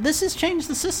 This is Change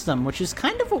the System, which is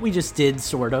kind of what we just did,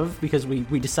 sort of, because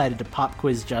we decided to pop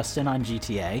quiz Justin on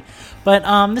GTA.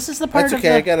 But this is the part That's of okay,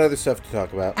 the... I got other stuff to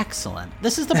talk about. Excellent.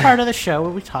 This is the part of the show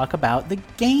where we talk about the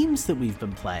games that we've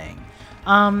been playing.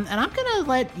 And I'm going to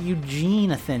let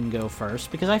Eugene go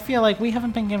first, because I feel like we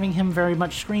haven't been giving him very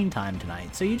much screen time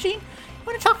tonight. So, Eugene, you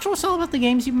want to talk to us all about the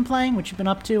games you've been playing, what you've been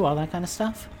up to, all that kind of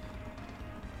stuff?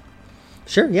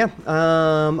 Sure, yeah.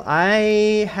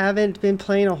 I haven't been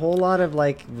playing a whole lot of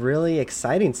really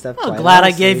exciting stuff. Well, quite glad I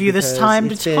honestly, gave you this because time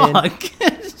to it's been- talk.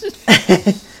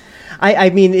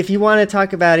 I mean, if you want to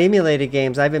talk about emulated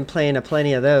games, I've been playing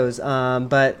plenty of those.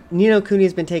 But Ni no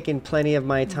Kuni's been taking plenty of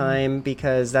my time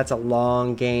because that's a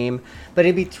long game. But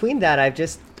in between that,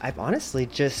 I've honestly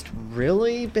just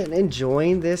really been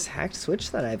enjoying this hacked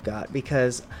Switch that I've got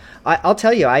because I'll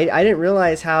tell you, I didn't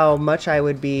realize how much I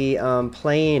would be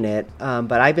playing it,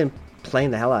 but I've been playing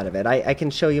the hell out of it. I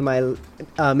can show you my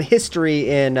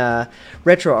history in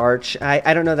RetroArch.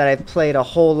 I don't know that I've played a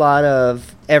whole lot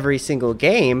of every single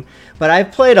game, but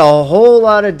I've played a whole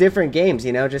lot of different games,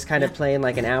 just kind of playing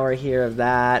like an hour here of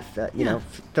that,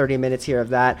 30 minutes here of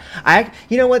that.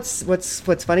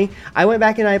 What's funny? I went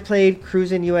back and I played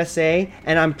Cruisin' USA,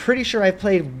 and I'm pretty sure I've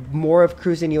played more of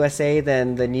Cruisin' USA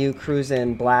than the new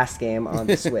Cruisin' Blast game on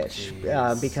the Switch,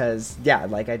 because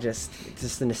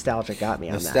just the nostalgia got me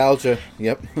on that. Nostalgia,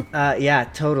 yep. Yeah,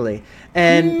 totally.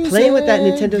 And playing with that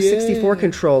Nintendo 64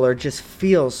 controller just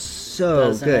feels so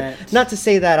Doesn't good. it? Not to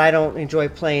say that I don't enjoy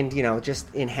playing,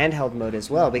 just in handheld mode as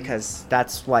well, because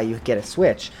that's why you get a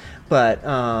Switch. But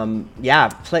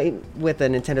playing with a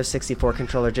Nintendo 64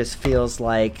 controller just feels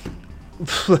like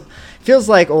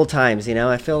old times.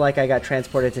 I feel like I got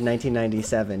transported to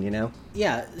 1997.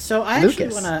 Yeah, so I actually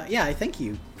Lucas. want to... Yeah, thank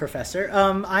you, Professor.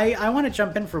 I want to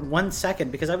jump in for 1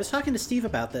 second, because I was talking to Steve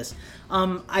about this.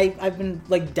 I've been,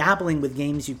 dabbling with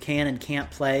games you can and can't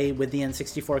play with the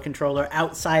N64 controller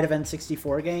outside of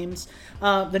N64 games.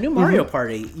 The new Mario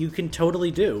Party, you can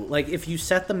totally do. If you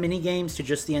set the mini-games to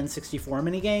just the N64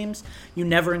 mini-games, you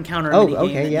never encounter a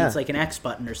mini-game that needs, an X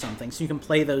button or something. So you can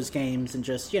play those games and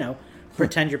just,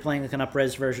 pretend you're playing an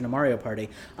up-res version of Mario Party.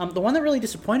 The one that really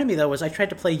disappointed me, though, was I tried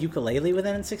to play Yooka-Laylee with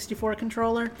an N64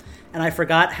 controller, and I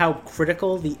forgot how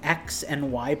critical the X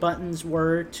and Y buttons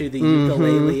were to the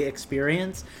Yooka-Laylee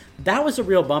experience. That was a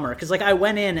real bummer, because I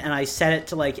went in and I set it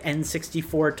to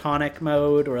N64 tonic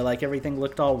mode, or everything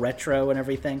looked all retro and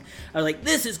everything. I was like,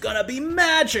 this is gonna be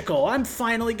magical! I'm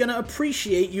finally gonna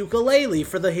appreciate Yooka-Laylee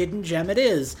for the hidden gem it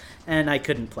is. And I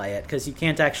couldn't play it, because you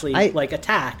can't actually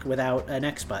attack without an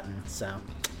X button, so...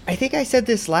 I think I said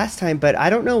this last time, but I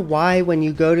don't know why when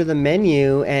you go to the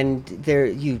menu and there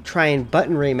you try and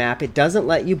button remap, it doesn't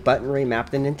let you button remap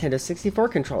the Nintendo 64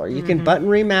 controller. You can button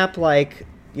remap like,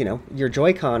 your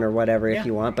Joy-Con or whatever if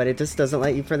you want, but it just doesn't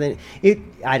let you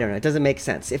I don't know, it doesn't make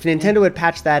sense. If Nintendo would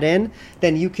patch that in,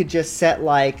 then you could just set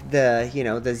like the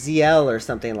ZL or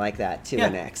something like that to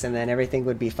an X, and then everything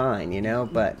would be fine,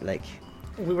 but like...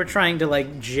 We were trying to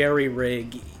like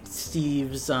jerry-rig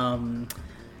Steve's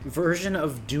version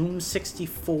of Doom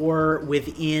 64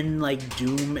 within like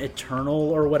Doom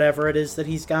Eternal or whatever it is that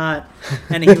he's got,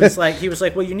 and he was like,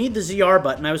 well, you need the ZR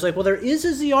button. I was like, well, there is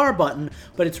a ZR button,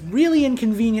 but it's really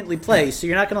inconveniently placed, so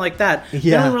you're not gonna like that.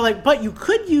 Yeah. Then we were like, but you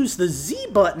could use the Z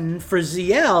button for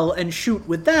ZL and shoot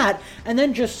with that, and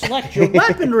then just select your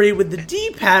weaponry with the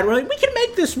D-pad. We're like, we can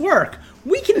make this work.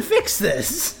 We can fix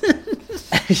this.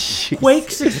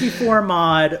 Quake 64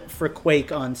 mod for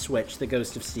Quake on Switch, the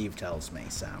Ghost of Steve tells me.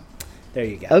 So, there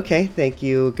you go. Okay, thank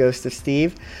you, Ghost of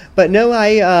Steve. But no,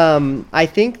 I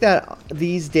think that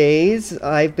these days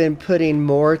I've been putting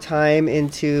more time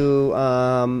into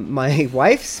my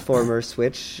wife's former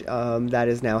Switch that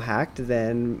is now hacked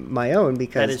than my own,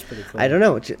 because That is pretty cool. I don't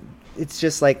know. It's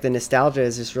just like the nostalgia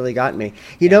has just really gotten me.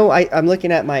 I'm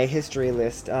looking at my history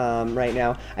list right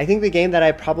now. I think the game that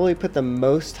I probably put the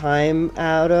most time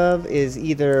out of is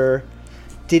either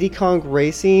Diddy Kong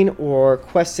Racing or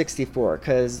Quest 64,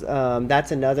 because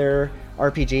that's another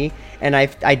RPG, and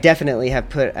I definitely have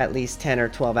put at least 10 or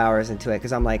 12 hours into it,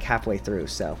 because I'm like halfway through.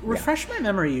 So Refresh my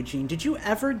memory, Eugene. Did you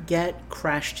ever get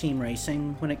Crash Team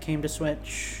Racing when it came to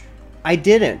Switch? I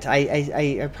didn't.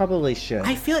 I probably should.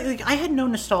 I feel like I had no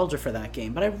nostalgia for that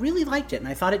game, but I really liked it, and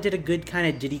I thought it did a good kind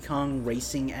of Diddy Kong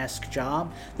Racing-esque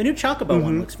job. The new Chocobo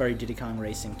one looks very Diddy Kong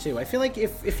Racing, too. I feel like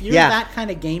if you're that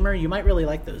kind of gamer, you might really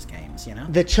like those games,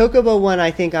 The Chocobo one I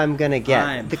think I'm going to get.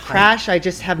 I'm the Crash, I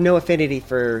just have no affinity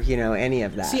for, any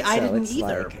of that. See, I didn't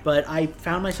either, like... but I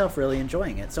found myself really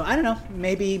enjoying it. So, I don't know.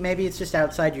 Maybe it's just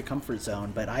outside your comfort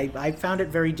zone, but I found it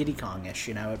very Diddy Kong-ish,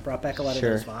 It brought back a lot of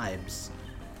those vibes.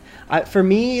 For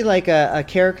me, like a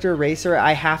character racer,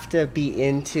 I have to be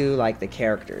into like the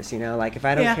characters, Like if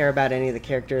I don't care about any of the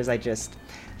characters, I just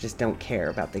don't care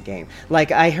about the game.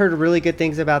 Like I heard really good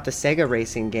things about the Sega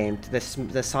racing game, the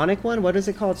Sonic one. What is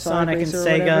it called? Sonic and Racer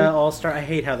Sega All-Star. I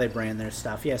hate how they brand their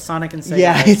stuff. Yeah, Sonic and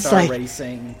Sega All-Star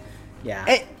Racing. Yeah,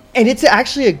 and it's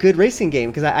actually a good racing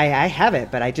game, because I have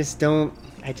it, but I just don't.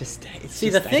 I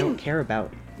don't care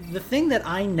about. The thing that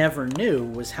I never knew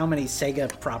was how many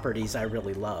Sega properties I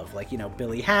really love. Like,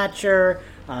 Billy Hatcher.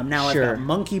 Now I've got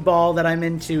Monkey Ball that I'm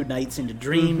into. Nights into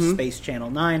Dreams. Space Channel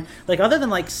 9. Like, other than,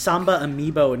 like, Samba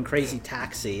Amiibo and Crazy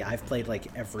Taxi, I've played, like,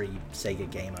 every Sega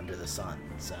game under the sun.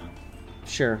 So.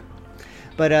 Sure.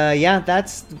 But,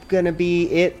 that's going to be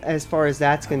it as far as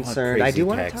that's concerned. I do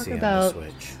want to talk about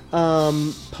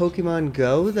Pokemon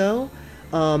Go, though.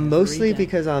 Mostly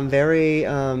because I'm very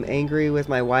angry with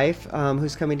my wife,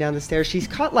 who's coming down the stairs. She's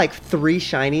caught like 3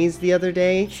 shinies the other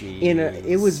day.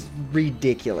 It was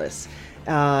ridiculous.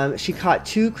 She caught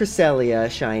 2 Cresselia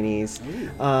shinies.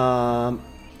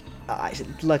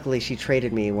 Luckily, she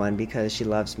traded me one because she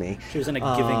loves me. She was in a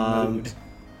giving mood.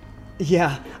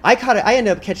 Yeah, I caught it. I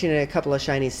ended up catching a couple of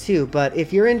shinies too. But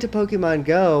if you're into Pokemon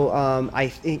Go, I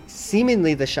think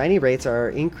seemingly the shiny rates are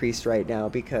increased right now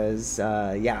because,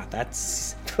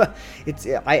 that's it's.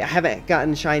 I haven't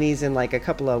gotten shinies in like a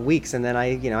couple of weeks, and then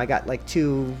I got like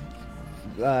 2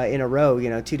 in a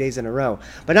row, 2 days in a row.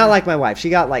 But not like my wife. She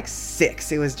got like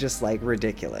 6. It was just like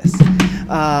ridiculous.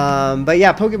 But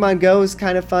yeah, Pokemon Go is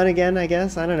kind of fun again, I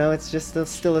guess. I don't know. It's just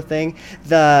still a thing.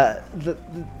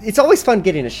 It's always fun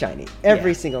getting a shiny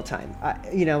every single time.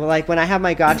 Like when I have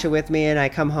my gacha with me and I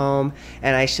come home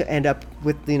and I end up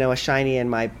with, a shiny in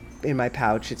my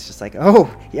pouch. It's just like,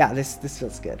 oh yeah, this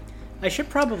feels good. I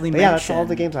should probably mention... Yeah, that's all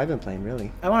the games I've been playing,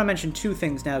 really. I want to mention 2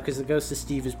 things now, because the Ghost of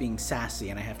Steve is being sassy,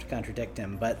 and I have to contradict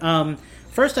him. But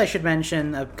first I should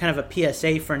mention kind of a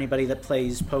PSA for anybody that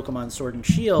plays Pokemon Sword and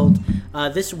Shield.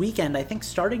 This weekend, I think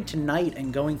starting tonight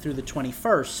and going through the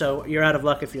 21st, so you're out of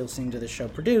luck if you're listening to the show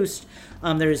produced,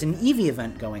 there is an Eevee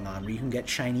event going on where you can get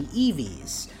shiny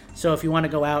Eevees. So if you want to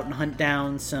go out and hunt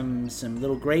down some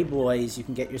little gray boys, you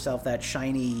can get yourself that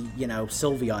shiny,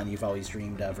 Sylveon you've always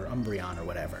dreamed of, or Umbreon or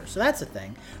whatever. So that's a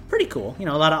thing. Pretty cool. A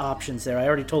lot of options there. I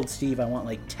already told Steve I want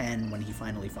like 10 when he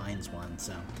finally finds one,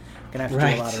 so I'm going to have to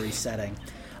do a lot of resetting.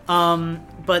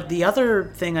 But the other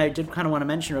thing I did kind of want to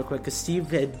mention real quick, because Steve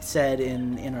had said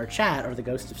in our chat, or the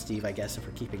ghost of Steve, I guess, if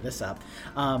we're keeping this up,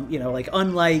 like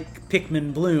unlike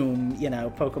Pikmin Bloom,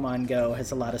 Pokemon Go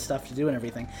has a lot of stuff to do and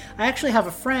everything. I actually have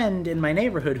a friend in my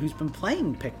neighborhood who's been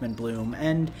playing Pikmin Bloom,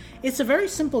 and it's a very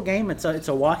simple game. It's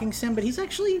a walking sim, but he's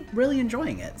actually really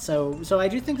enjoying it. So I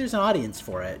do think there's an audience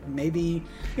for it. Maybe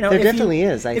there definitely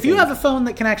is. If you have a phone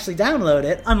that can actually download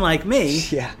it, unlike me,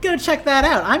 yeah, go check that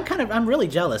out. I'm really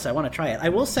jealous. I want to try it. I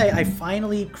will say I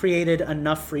finally created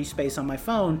enough free space on my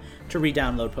phone to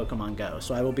re-download Pokemon Go.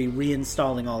 So I will be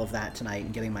reinstalling all of that tonight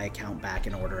and getting my account back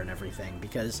in order and everything,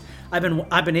 because I've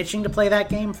been itching to play that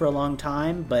game for a long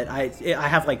time, but I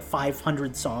have like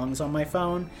 500 songs on my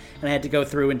phone, and I had to go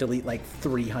through and delete like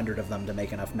 300 of them to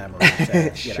make enough memory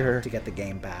to get the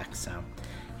game back. So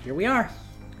here we are.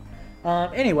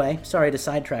 Anyway, sorry to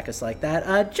sidetrack us like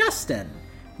that. Justin,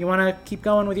 you want to keep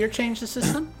going with your change the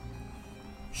system?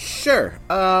 Sure.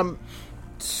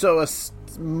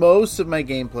 Most of my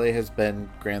gameplay has been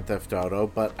Grand Theft Auto,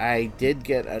 but I did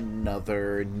get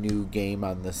another new game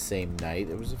on the same night.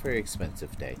 It was a very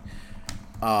expensive day.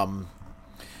 A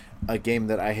game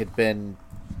that I had been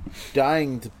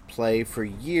dying to play for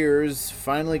years,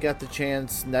 finally got the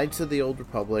chance. Knights of the Old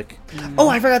Republic. Oh,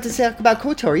 I forgot to say about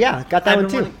KOTOR. Yeah, got that one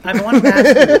too. I've been wanting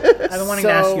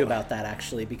to ask you about that,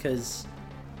 actually, because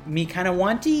me kind of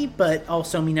wanty, but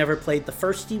also me never played the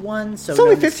firsty one. So it's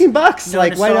only $15.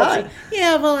 Like, why not?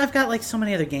 Yeah, well, I've got like so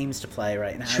many other games to play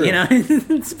right now. True.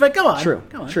 But go on.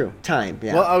 True. Time.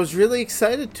 Yeah. Well, I was really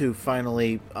excited to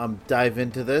finally dive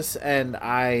into this, and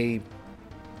I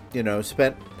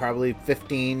spent probably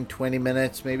 15, 20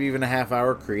 minutes, maybe even a half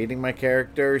hour creating my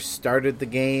character, started the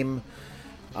game,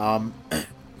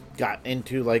 got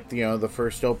into the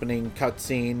first opening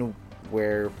cutscene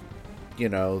where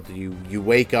you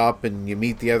wake up and you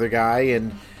meet the other guy,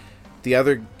 and the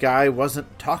other guy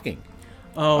wasn't talking.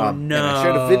 Oh no! And I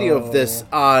shared a video of this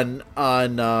on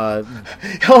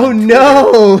oh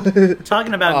no!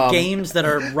 Talking about games that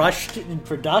are rushed in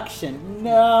production.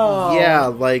 No.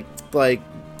 Yeah,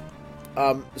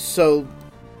 so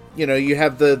you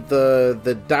have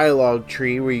the dialogue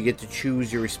tree where you get to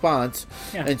choose your response,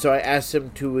 and so I asked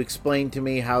him to explain to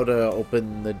me how to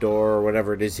open the door or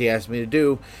whatever it is he asked me to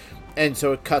do. And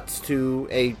so it cuts to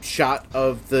a shot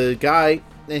of the guy,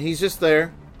 and he's just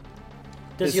there.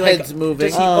 His head's moving.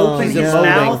 Does he open his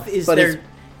mouth?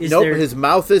 His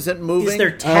mouth isn't moving. Is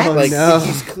there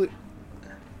text?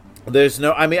 There's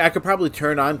no. I mean, I could probably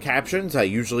turn on captions. I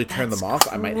usually turn them off.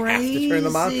 I might have to turn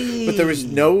them on. But there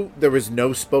was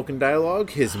no spoken dialogue.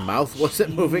 His mouth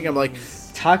wasn't moving. I'm like,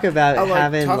 talk about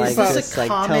having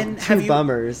two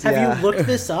bummers. Have you looked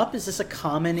this up? Is this a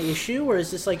common issue, or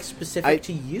is this specific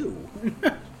to you?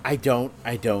 I don't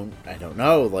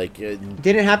know.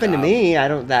 Didn't happen to me. I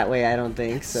don't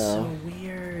think so. So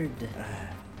weird.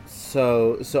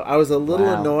 So I was a little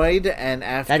annoyed, and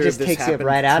after that just this takes happened you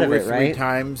right out of it, right?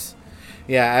 Times,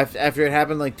 yeah. After it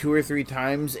happened 2 or 3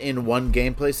 times in one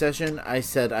gameplay session, I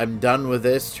said I'm done with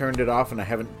this, turned it off, and I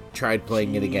haven't tried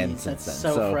playing it again since then.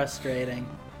 That's so frustrating.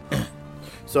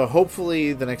 So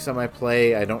hopefully the next time I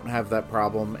play, I don't have that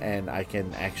problem, and I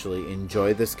can actually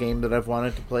enjoy this game that I've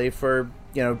wanted to play for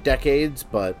decades.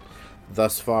 But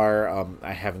thus far,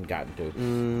 I haven't gotten to it.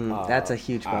 That's a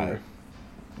huge bummer.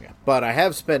 But I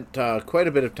have spent quite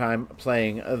a bit of time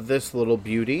playing this little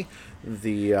beauty,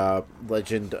 the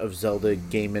Legend of Zelda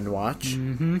Game & Watch.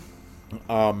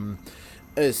 Mm-hmm.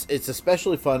 It's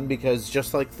especially fun because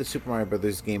just like the Super Mario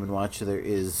Brothers Game & Watch, there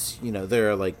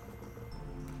are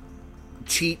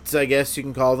cheats, I guess you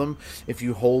can call them. If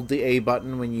you hold the A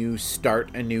button when you start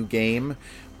a new game,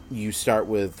 you start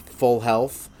with full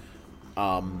health.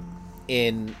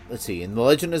 In The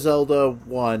Legend of Zelda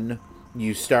 1,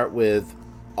 you start with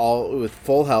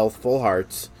full health, full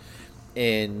hearts.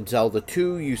 In Zelda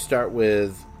 2, you start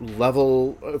with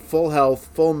full health,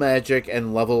 full magic,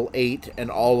 and level 8,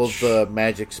 and all of the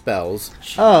magic spells.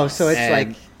 Oh, so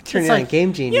it's turning on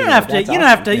Game Genie. You don't have to. You don't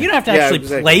have to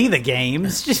actually play the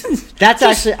games. That's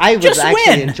actually. I would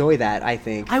actually enjoy that. I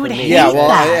think. I would hate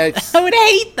that. I would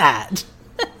hate that.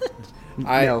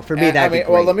 For me, that'd be great.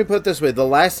 Well, let me put it this way. The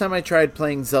last time I tried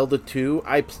playing Zelda 2,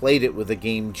 I played it with a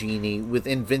Game Genie with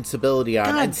invincibility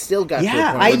on and still got to a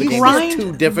point where the game was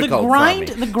too difficult for me.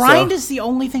 The grind is the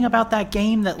only thing about that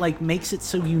game that makes it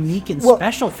so unique and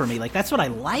special for me. That's what I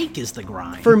like is the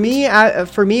grind. For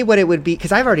me, what it would be,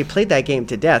 because I've already played that game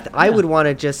to death, I would want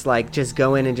to just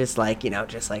go in and just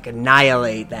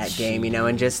annihilate that game,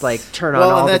 and just turn on all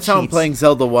the cheats. Well, and that's how I'm playing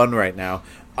Zelda 1 right now.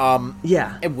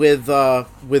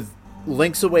 With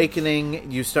Link's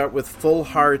Awakening, you start with full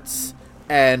hearts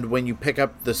and when you pick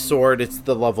up the sword, it's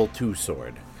the level 2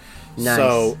 sword. Nice.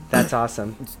 So That's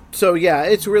awesome. So yeah,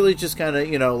 it's really just kind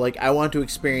of, like, I want to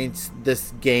experience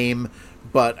this game,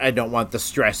 but I don't want the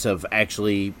stress of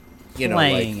actually,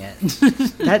 playing it.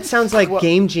 That sounds like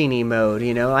Game Genie mode,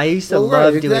 I used to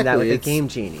love doing that with the Game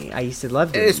Genie. I used to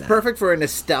love doing that. It's perfect for a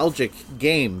nostalgic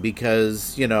game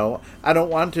because, I don't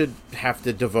want to have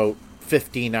to devote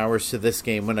 15 hours to this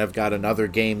game when I've got another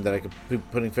game that I could be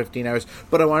putting 15 hours,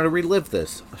 but I want to relive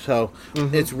this. So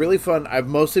it's really fun. I've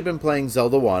mostly been playing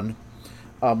Zelda 1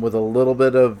 with a little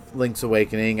bit of Link's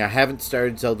Awakening. I haven't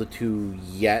started Zelda 2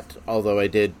 yet, although I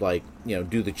did,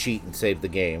 do the cheat and save the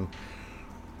game.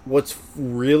 What's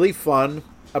really fun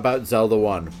about Zelda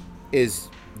 1 is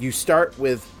you start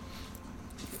with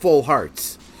full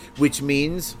hearts, which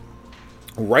means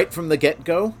right from the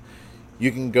get-go,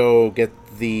 you can go get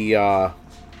the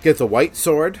white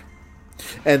sword,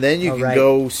 and then you can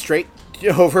go straight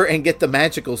over and get the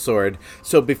magical sword.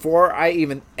 So before I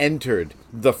even entered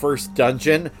the first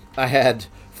dungeon, I had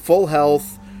full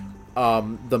health,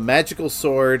 the magical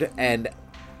sword, and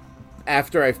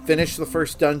after I finished the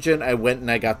first dungeon, I went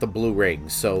and I got the blue ring.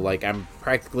 So, I'm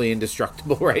practically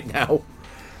indestructible right now.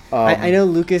 I know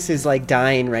Lucas is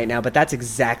dying right now, but that's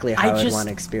exactly how I would want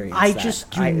to experience that. I just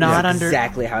do not understand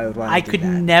exactly how I would want to do that.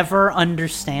 I could never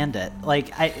understand it.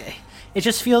 It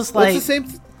just feels like it's the same.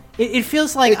 It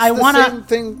feels like I want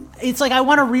to. It's like I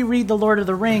want to reread The Lord of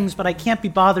the Rings, but I can't be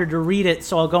bothered to read it,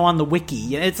 so I'll go on the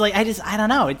wiki. It's like I don't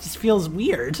know. It just feels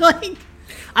weird.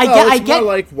 I get more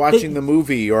like watching the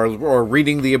movie or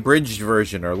reading the abridged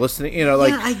version or listening.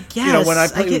 I guess when I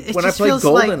play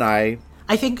GoldenEye.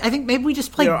 I think maybe we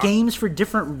just play games for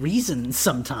different reasons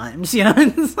sometimes,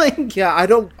 It's like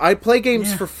I play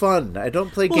games for fun. I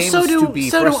don't play games to be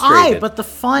frustrated. So do I, but the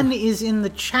fun is in the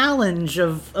challenge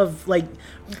of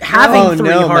having three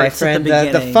hearts my friend. At the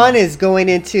beginning. The fun is going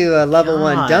into a level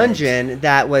 1 dungeon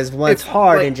that was once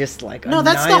hard and just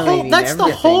that's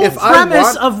the whole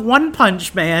premise of One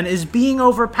Punch Man is being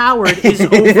overpowered is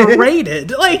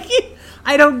overrated.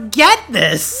 I don't get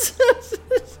this.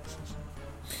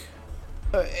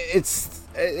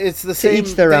 It's the same. To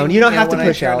each their own. You don't have to when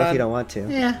push out if you don't want to.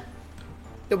 Yeah.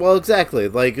 Well, exactly.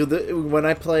 When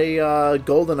I play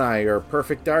GoldenEye or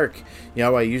Perfect Dark,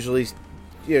 I usually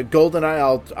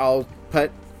GoldenEye. I'll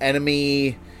put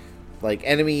enemy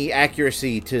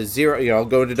accuracy to 0. I'll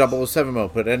go to 007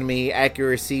 mode, put enemy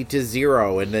accuracy to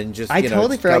 0, and then just I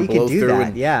totally forgot you could do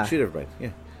that. Yeah. Shoot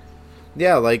everybody.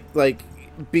 Yeah,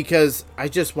 because I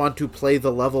just want to play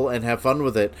the level and have fun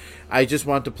with it. I just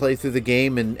want to play through the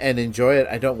game and enjoy it.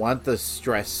 I don't want the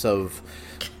stress of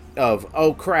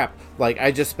oh crap,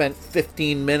 I just spent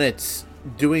 15 minutes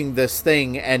doing this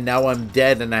thing and now I'm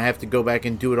dead and I have to go back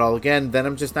and do it all again. Then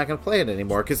I'm just not going to play it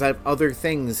anymore because I have other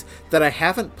things that I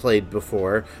haven't played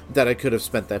before that I could have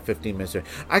spent that 15 minutes doing.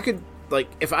 I could,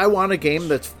 if I want a game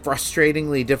that's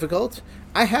frustratingly difficult,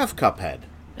 I have Cuphead.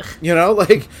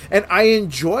 And I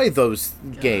enjoy those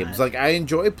games. I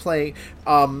enjoy playing.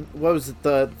 What was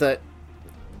it?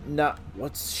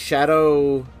 What's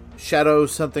Shadow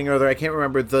something or other? I can't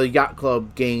remember the Yacht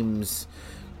Club games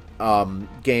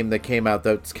game that came out.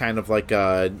 That's kind of like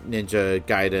a Ninja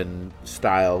Gaiden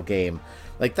style game.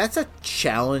 That's a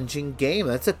challenging game.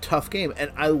 That's a tough game, and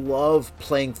I love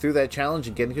playing through that challenge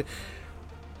and getting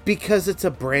because it's a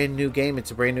brand new game.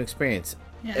 It's a brand new experience.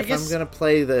 Yeah, if I'm gonna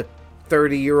play the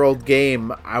 30-year-old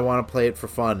game, I want to play it for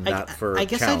fun, not for I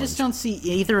guess challenge. I just don't see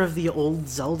either of the old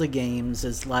Zelda games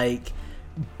as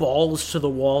balls to the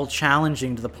wall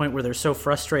challenging to the point where they're so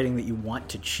frustrating that you want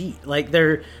to cheat.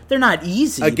 They're not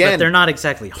easy, but they're not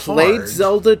exactly hard. Played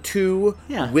Zelda 2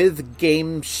 with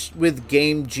Game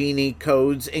Genie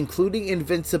codes, including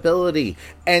invincibility,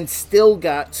 and still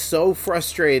got so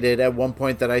frustrated at one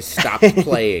point that I stopped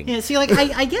playing. Yeah, see,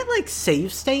 I get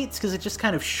save states because it just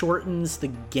kind of shortens the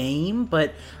game,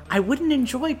 but I wouldn't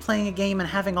enjoy playing a game and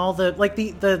having all the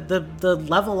the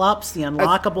level ups, the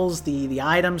unlockables, the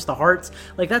items, the hearts.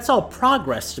 That's all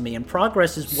progress to me, and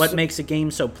progress is what makes a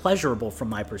game so pleasurable from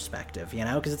my perspective,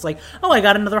 because it's I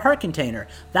got another heart container.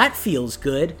 That feels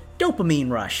good.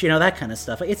 Dopamine rush, that kind of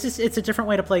stuff. It's a different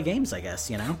way to play games, I guess,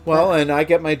 Well, and I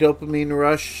get my dopamine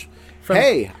rush from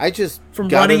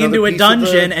running into a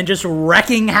dungeon and just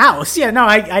wrecking house. Yeah, no,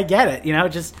 I get it.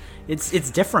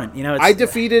 It's different. I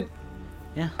defeated.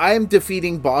 Yeah, I am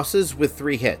defeating bosses with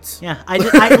 3 hits. Yeah, I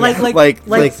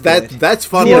that's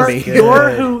fun to me.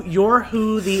 You're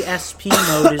who the SP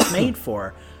mode is made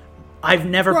for. I've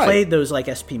never Right. played those like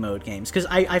SP mode games because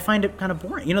I find it kind of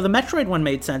boring. The Metroid one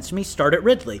made sense to me. Start at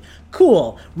Ridley.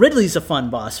 Cool. Ridley's a fun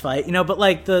boss fight, but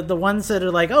like the ones that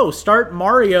are like, oh, start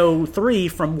Mario 3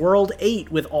 from World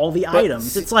 8 with all the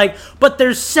items. It's like, but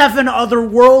there's 7 other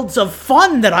worlds of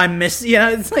fun that I'm missing.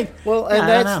 It's like, Well, and I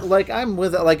don't that's know. like I'm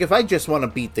with it. Like if I just want to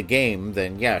beat the game,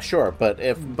 then yeah, sure. But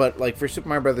like for Super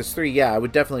Mario Brothers 3, yeah, I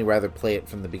would definitely rather play it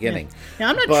from the beginning. Yeah,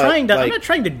 I'm not But, trying to. I'm like- not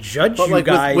trying to judge but, you like,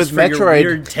 guys with for your Metroid-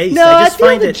 weird taste. No, I just feel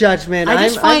find the it, judgment. I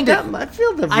just find it. I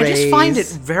feel the I just find it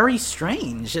raise. very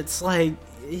strange. It's like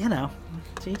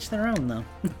to each their own, though.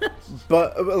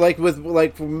 But like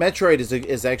Metroid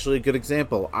is actually a good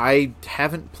example. I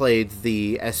haven't played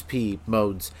the SP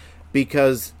modes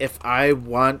because if I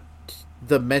want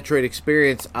the Metroid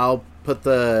experience, I'll put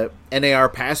the NAR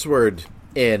password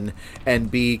in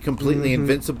and be completely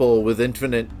invincible with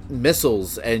infinite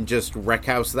missiles and just wreck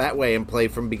house that way and play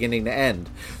from beginning to end.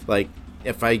 Like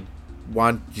if I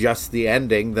want just the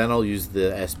ending, then I'll use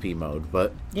the SP mode.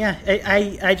 But Yeah,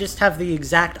 I just have the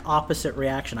exact opposite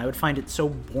reaction. I would find it so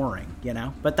boring,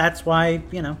 But that's why,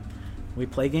 we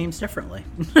play games differently.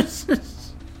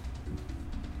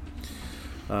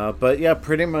 but yeah,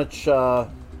 pretty much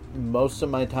most of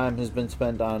my time has been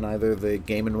spent on either the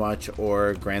Game & Watch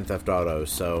or Grand Theft Auto.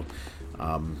 So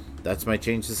that's my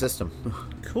change the system.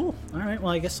 Cool. All right.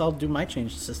 Well, I guess I'll do my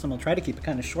change the system. I'll try to keep it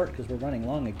kind of short because we're running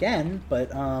long again. But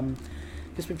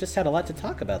because we've just had a lot to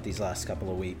talk about these last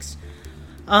couple of weeks.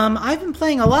 I've been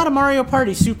playing a lot of Mario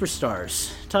Party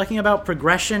Superstars. Talking about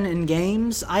progression in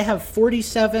games, I have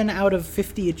 47 out of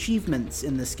 50 achievements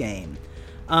in this game.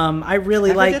 I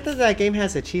really I like. forget that game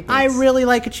has achievements. I really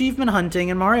like achievement hunting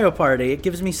in Mario Party. It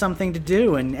gives me something to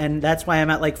do, and that's why I'm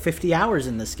at like 50 hours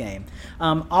in this game. Which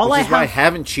is why I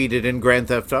haven't cheated in Grand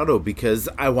Theft Auto, because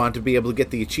I want to be able to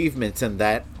get the achievements, and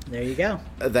that There you go.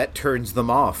 that turns them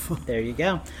off. There you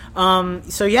go.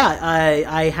 So yeah,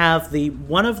 I have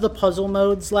one of the puzzle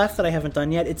modes left that I haven't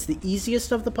done yet. It's the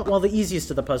easiest of the easiest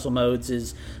of the puzzle modes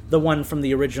is the one from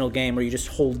the original game where you just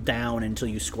hold down until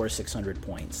you score 600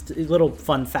 points. A little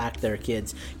fun fact there,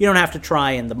 kids. You don't have to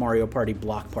try in the Mario Party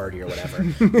Block Party or whatever.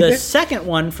 The second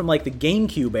one from like the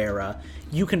GameCube era,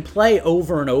 you can play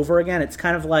over and over again. It's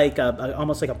kind of like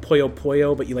almost like a Puyo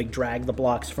Puyo, but you like drag the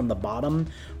blocks from the bottom.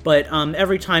 But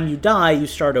every time you die, you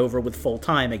start over with full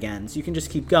time again. So you can just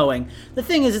keep going. The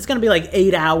thing is, it's going to be like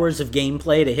 8 hours of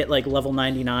gameplay to hit like level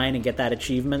 99 and get that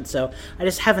achievement. So I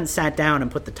just haven't sat down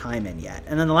and put the time in yet.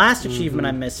 And then the last achievement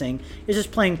I'm missing is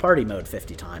just playing party mode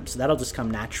 50 times. So that'll just come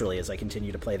naturally as I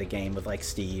continue to play the game with like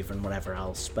Steve and whatever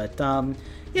else. But yeah,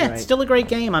 Right. It's still a great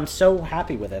game. I'm so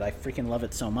happy with it. I freaking love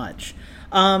it so much.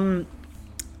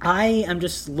 I am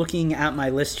just looking at my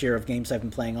list here of games I've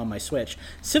been playing on my Switch.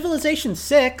 Civilization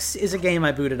 6 is a game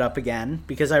I booted up again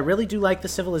because I really do like the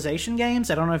Civilization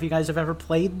games. I don't know if you guys have ever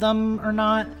played them or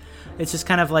not. It's just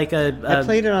kind of like I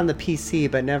played it on the PC,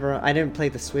 but I didn't play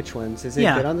the Switch ones. Is it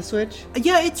Yeah. good on the Switch?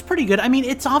 Yeah, it's pretty good. I mean,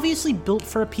 it's obviously built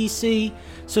for a PC,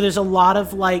 so there's a lot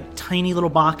of like tiny little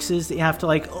boxes that you have to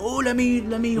like, oh, let me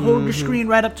hold the screen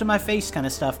right up to my face kind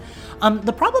of stuff.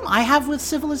 The problem I have with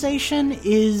Civilization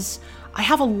is I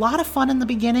have a lot of fun in the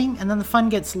beginning, and then the fun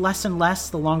gets less and less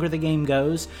the longer the game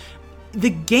goes. The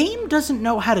game doesn't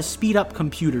know how to speed up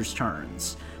computers'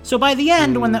 turns. So by the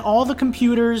end, when all the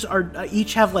computers are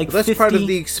each have like That's 50... part of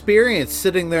the experience,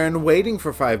 sitting there and waiting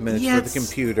for 5 minutes Yeah, for the it's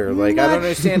computer. Like, I not- don't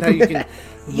understand how you can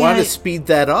Yeah, want to speed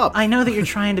that up. I know that you're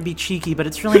trying to be cheeky, but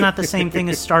it's really not the same thing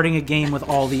as starting a game with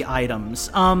all the items.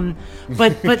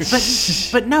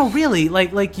 But no, really,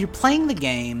 like you're playing the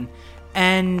game,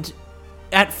 and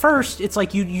at first it's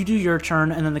like you do your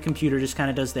turn, and then the computer just kind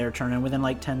of does their turn, and within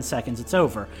like 10 seconds it's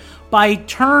over. By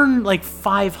turn like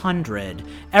 500,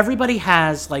 everybody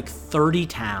has like 30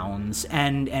 towns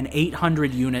and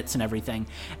 800 units and everything,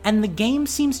 and the game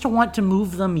seems to want to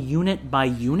move them unit by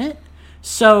unit.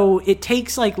 So it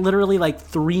takes like literally like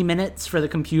 3 minutes for the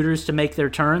computers to make their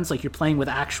turns, like you're playing with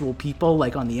actual people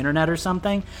like on the internet or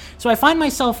something. So I find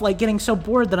myself like getting so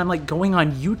bored that I'm like going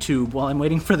on YouTube while I'm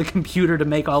waiting for the computer to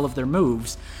make all of their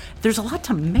moves. There's a lot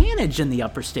to manage in the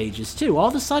upper stages too. All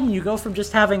of a sudden you go from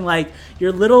just having like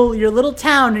your little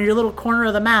town and your little corner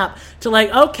of the map to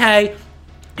like, okay,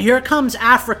 here comes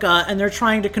Africa, and they're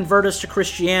trying to convert us to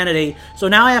Christianity. So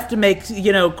now I have to make,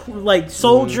 like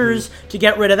soldiers to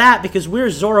get rid of that because we're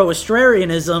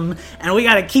Zoroastrianism, and we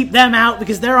got to keep them out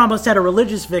because they're almost at a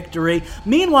religious victory.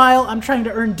 Meanwhile, I'm trying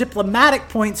to earn diplomatic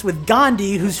points with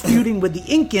Gandhi, who's feuding with the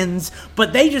Incans,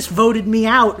 but they just voted me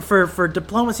out for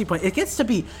diplomacy points.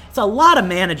 It's a lot of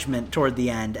management toward the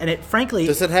end, and it frankly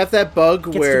Does it have that bug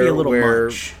gets where to be a little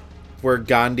much. where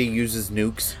Gandhi uses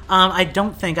nukes? I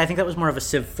think that was more of a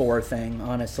Civ 4 thing,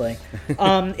 honestly.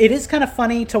 It is kind of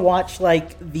funny to watch,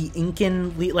 like, the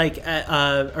Incan,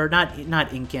 or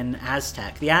not Incan,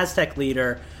 Aztec. The Aztec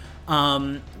leader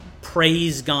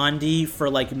praise Gandhi for,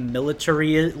 like,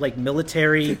 military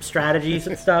strategies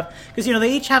and stuff. Because,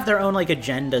 they each have their own, like,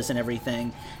 agendas and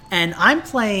everything. And I'm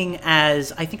playing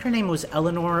as, I think her name was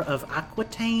Eleanor of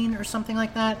Aquitaine or something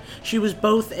like that. She was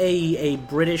both a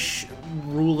British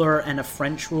ruler and a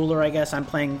French ruler, I guess. I'm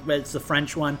playing as the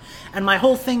French one. And my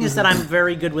whole thing is that I'm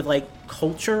very good with, like,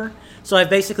 culture. So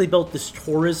I've basically built this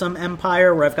tourism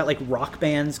empire where I've got, like, rock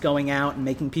bands going out and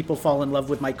making people fall in love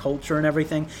with my culture and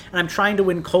everything. And I'm trying to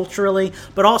win culturally,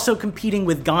 but also competing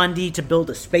with Gandhi to build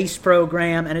a space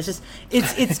program. And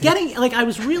it's getting, like, I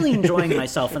was really enjoying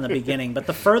myself in the beginning, but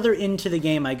the further into the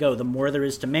game I go, the more there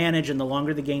is to manage and the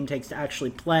longer the game takes to actually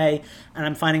play, and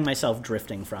I'm finding myself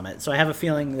drifting from it. So I have a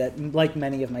feeling that, like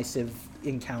many of my Civ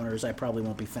encounters, I probably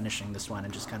won't be finishing this one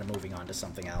and just kind of moving on to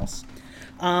something else.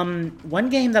 One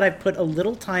game that I've put a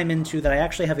little time into that I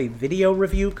actually have a video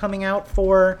review coming out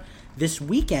for this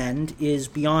weekend is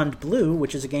Beyond Blue,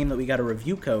 which is a game that we got a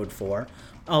review code for.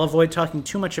 I'll avoid talking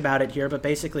too much about it here, but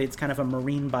basically it's kind of a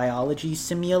marine biology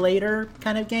simulator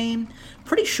kind of game.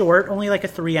 Pretty short, only like a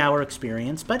 3-hour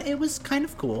experience, but it was kind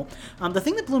of cool. The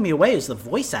thing that blew me away is the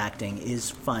voice acting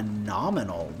is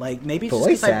phenomenal. Like, maybe it's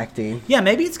voice acting? Yeah,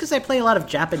 maybe it's because I play a lot of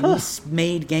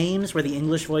Japanese-made games where the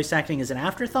English voice acting is an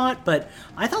afterthought, but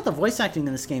I thought the voice acting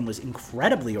in this game was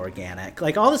incredibly organic.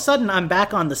 Like, all of a sudden, I'm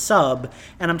back on the sub,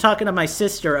 and I'm talking to my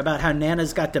sister about how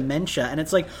Nana's got dementia, and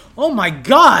it's like, oh my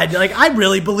god, like, I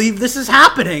really believe this is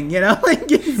happening,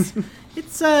 Like,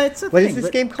 it's a What thing, is this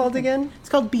game called again? It's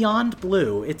called Beyond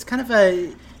Blue. It's kind of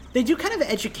they do kind of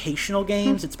educational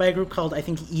games. It's by a group called, I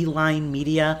think, Eline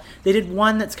Media. They did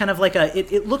one that's kind of like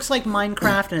it looks like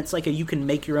Minecraft, and it's like you can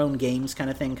make your own games kind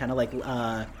of thing, kind of like,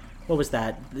 what was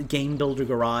that? The Game Builder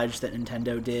Garage that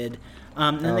Nintendo did.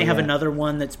 And then they have another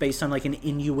one that's based on like an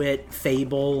Inuit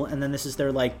fable, and then this is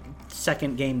their like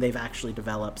second game they've actually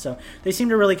developed. So they seem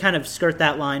to really kind of skirt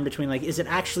that line between like, is it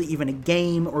actually even a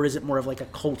game, or is it more of like a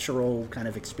cultural kind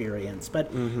of experience?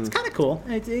 But it's kind of cool.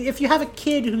 If you have a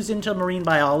kid who's into marine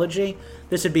biology,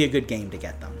 this would be a good game to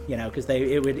get them, because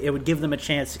it would give them a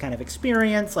chance to kind of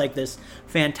experience like this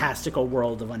fantastical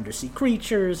world of undersea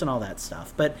creatures and all that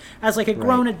stuff. But as like a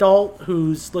grown adult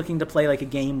who's looking to play like a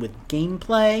game with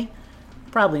gameplay,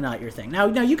 probably not your thing. Now,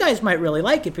 you guys might really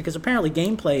like it because apparently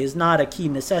gameplay is not a key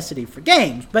necessity for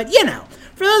games. But,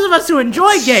 for those of us who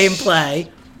enjoy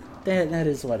gameplay, that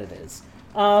is what it is.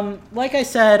 Like I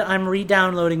said, I'm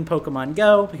re-downloading Pokemon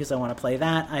Go because I want to play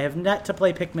that. I have yet to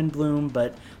play Pikmin Bloom,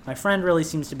 but my friend really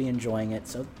seems to be enjoying it,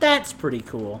 so that's pretty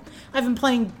cool. I've been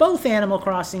playing both Animal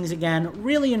Crossings again,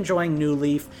 really enjoying New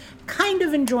Leaf, kind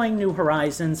of enjoying New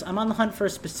Horizons. I'm on the hunt for a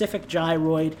specific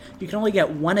gyroid. You can only get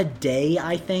one a day,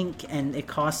 I think, and it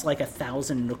costs like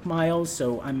 1,000 Nook miles,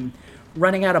 so I'm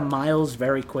running out of miles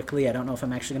very quickly. I don't know if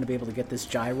I'm actually going to be able to get this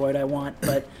gyroid I want,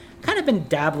 but kind of been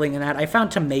dabbling in that. I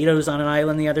found tomatoes on an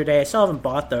island the other day. I still haven't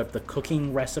bought the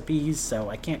cooking recipes, so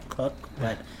I can't cook,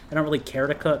 but I don't really care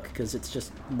to cook because it's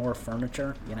just more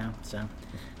furniture, so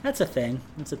that's a thing.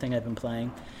 That's a thing I've been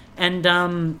playing.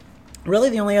 And really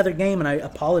the only other game, and I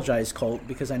apologize, Colt,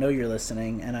 because I know you're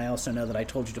listening, and I also know that I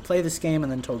told you to play this game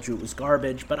and then told you it was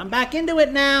garbage, but I'm back into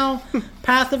it now.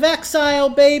 Path of Exile,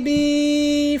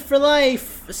 baby, for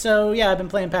life. So yeah, I've been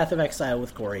playing Path of Exile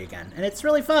with Corey again, and it's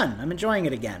really fun. I'm enjoying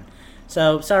it again.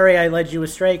 So sorry I led you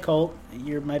astray, Colt.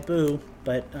 You're my boo,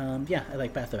 but yeah, I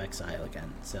like Path of Exile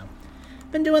again. So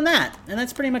been doing that, and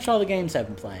that's pretty much all the games I've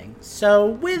been playing. So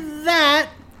with that,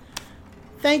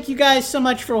 thank you guys so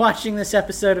much for watching this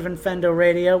episode of Infendo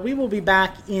Radio. We will be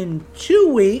back in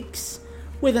 2 weeks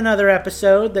with another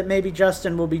episode that maybe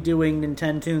Justin will be doing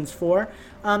Nintendoons for.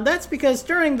 That's because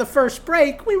during the first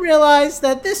break, we realized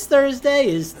that this Thursday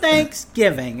is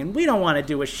Thanksgiving, and we don't want to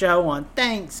do a show on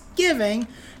Thanksgiving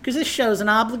because this show's an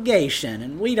obligation,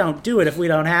 and we don't do it if we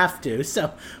don't have to.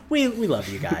 So we love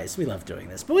you guys. We love doing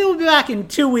this. But we will be back in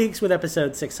 2 weeks with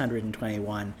episode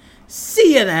 621.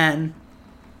 See you then.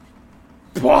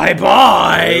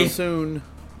 Bye-bye. Soon.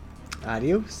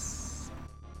 Adios.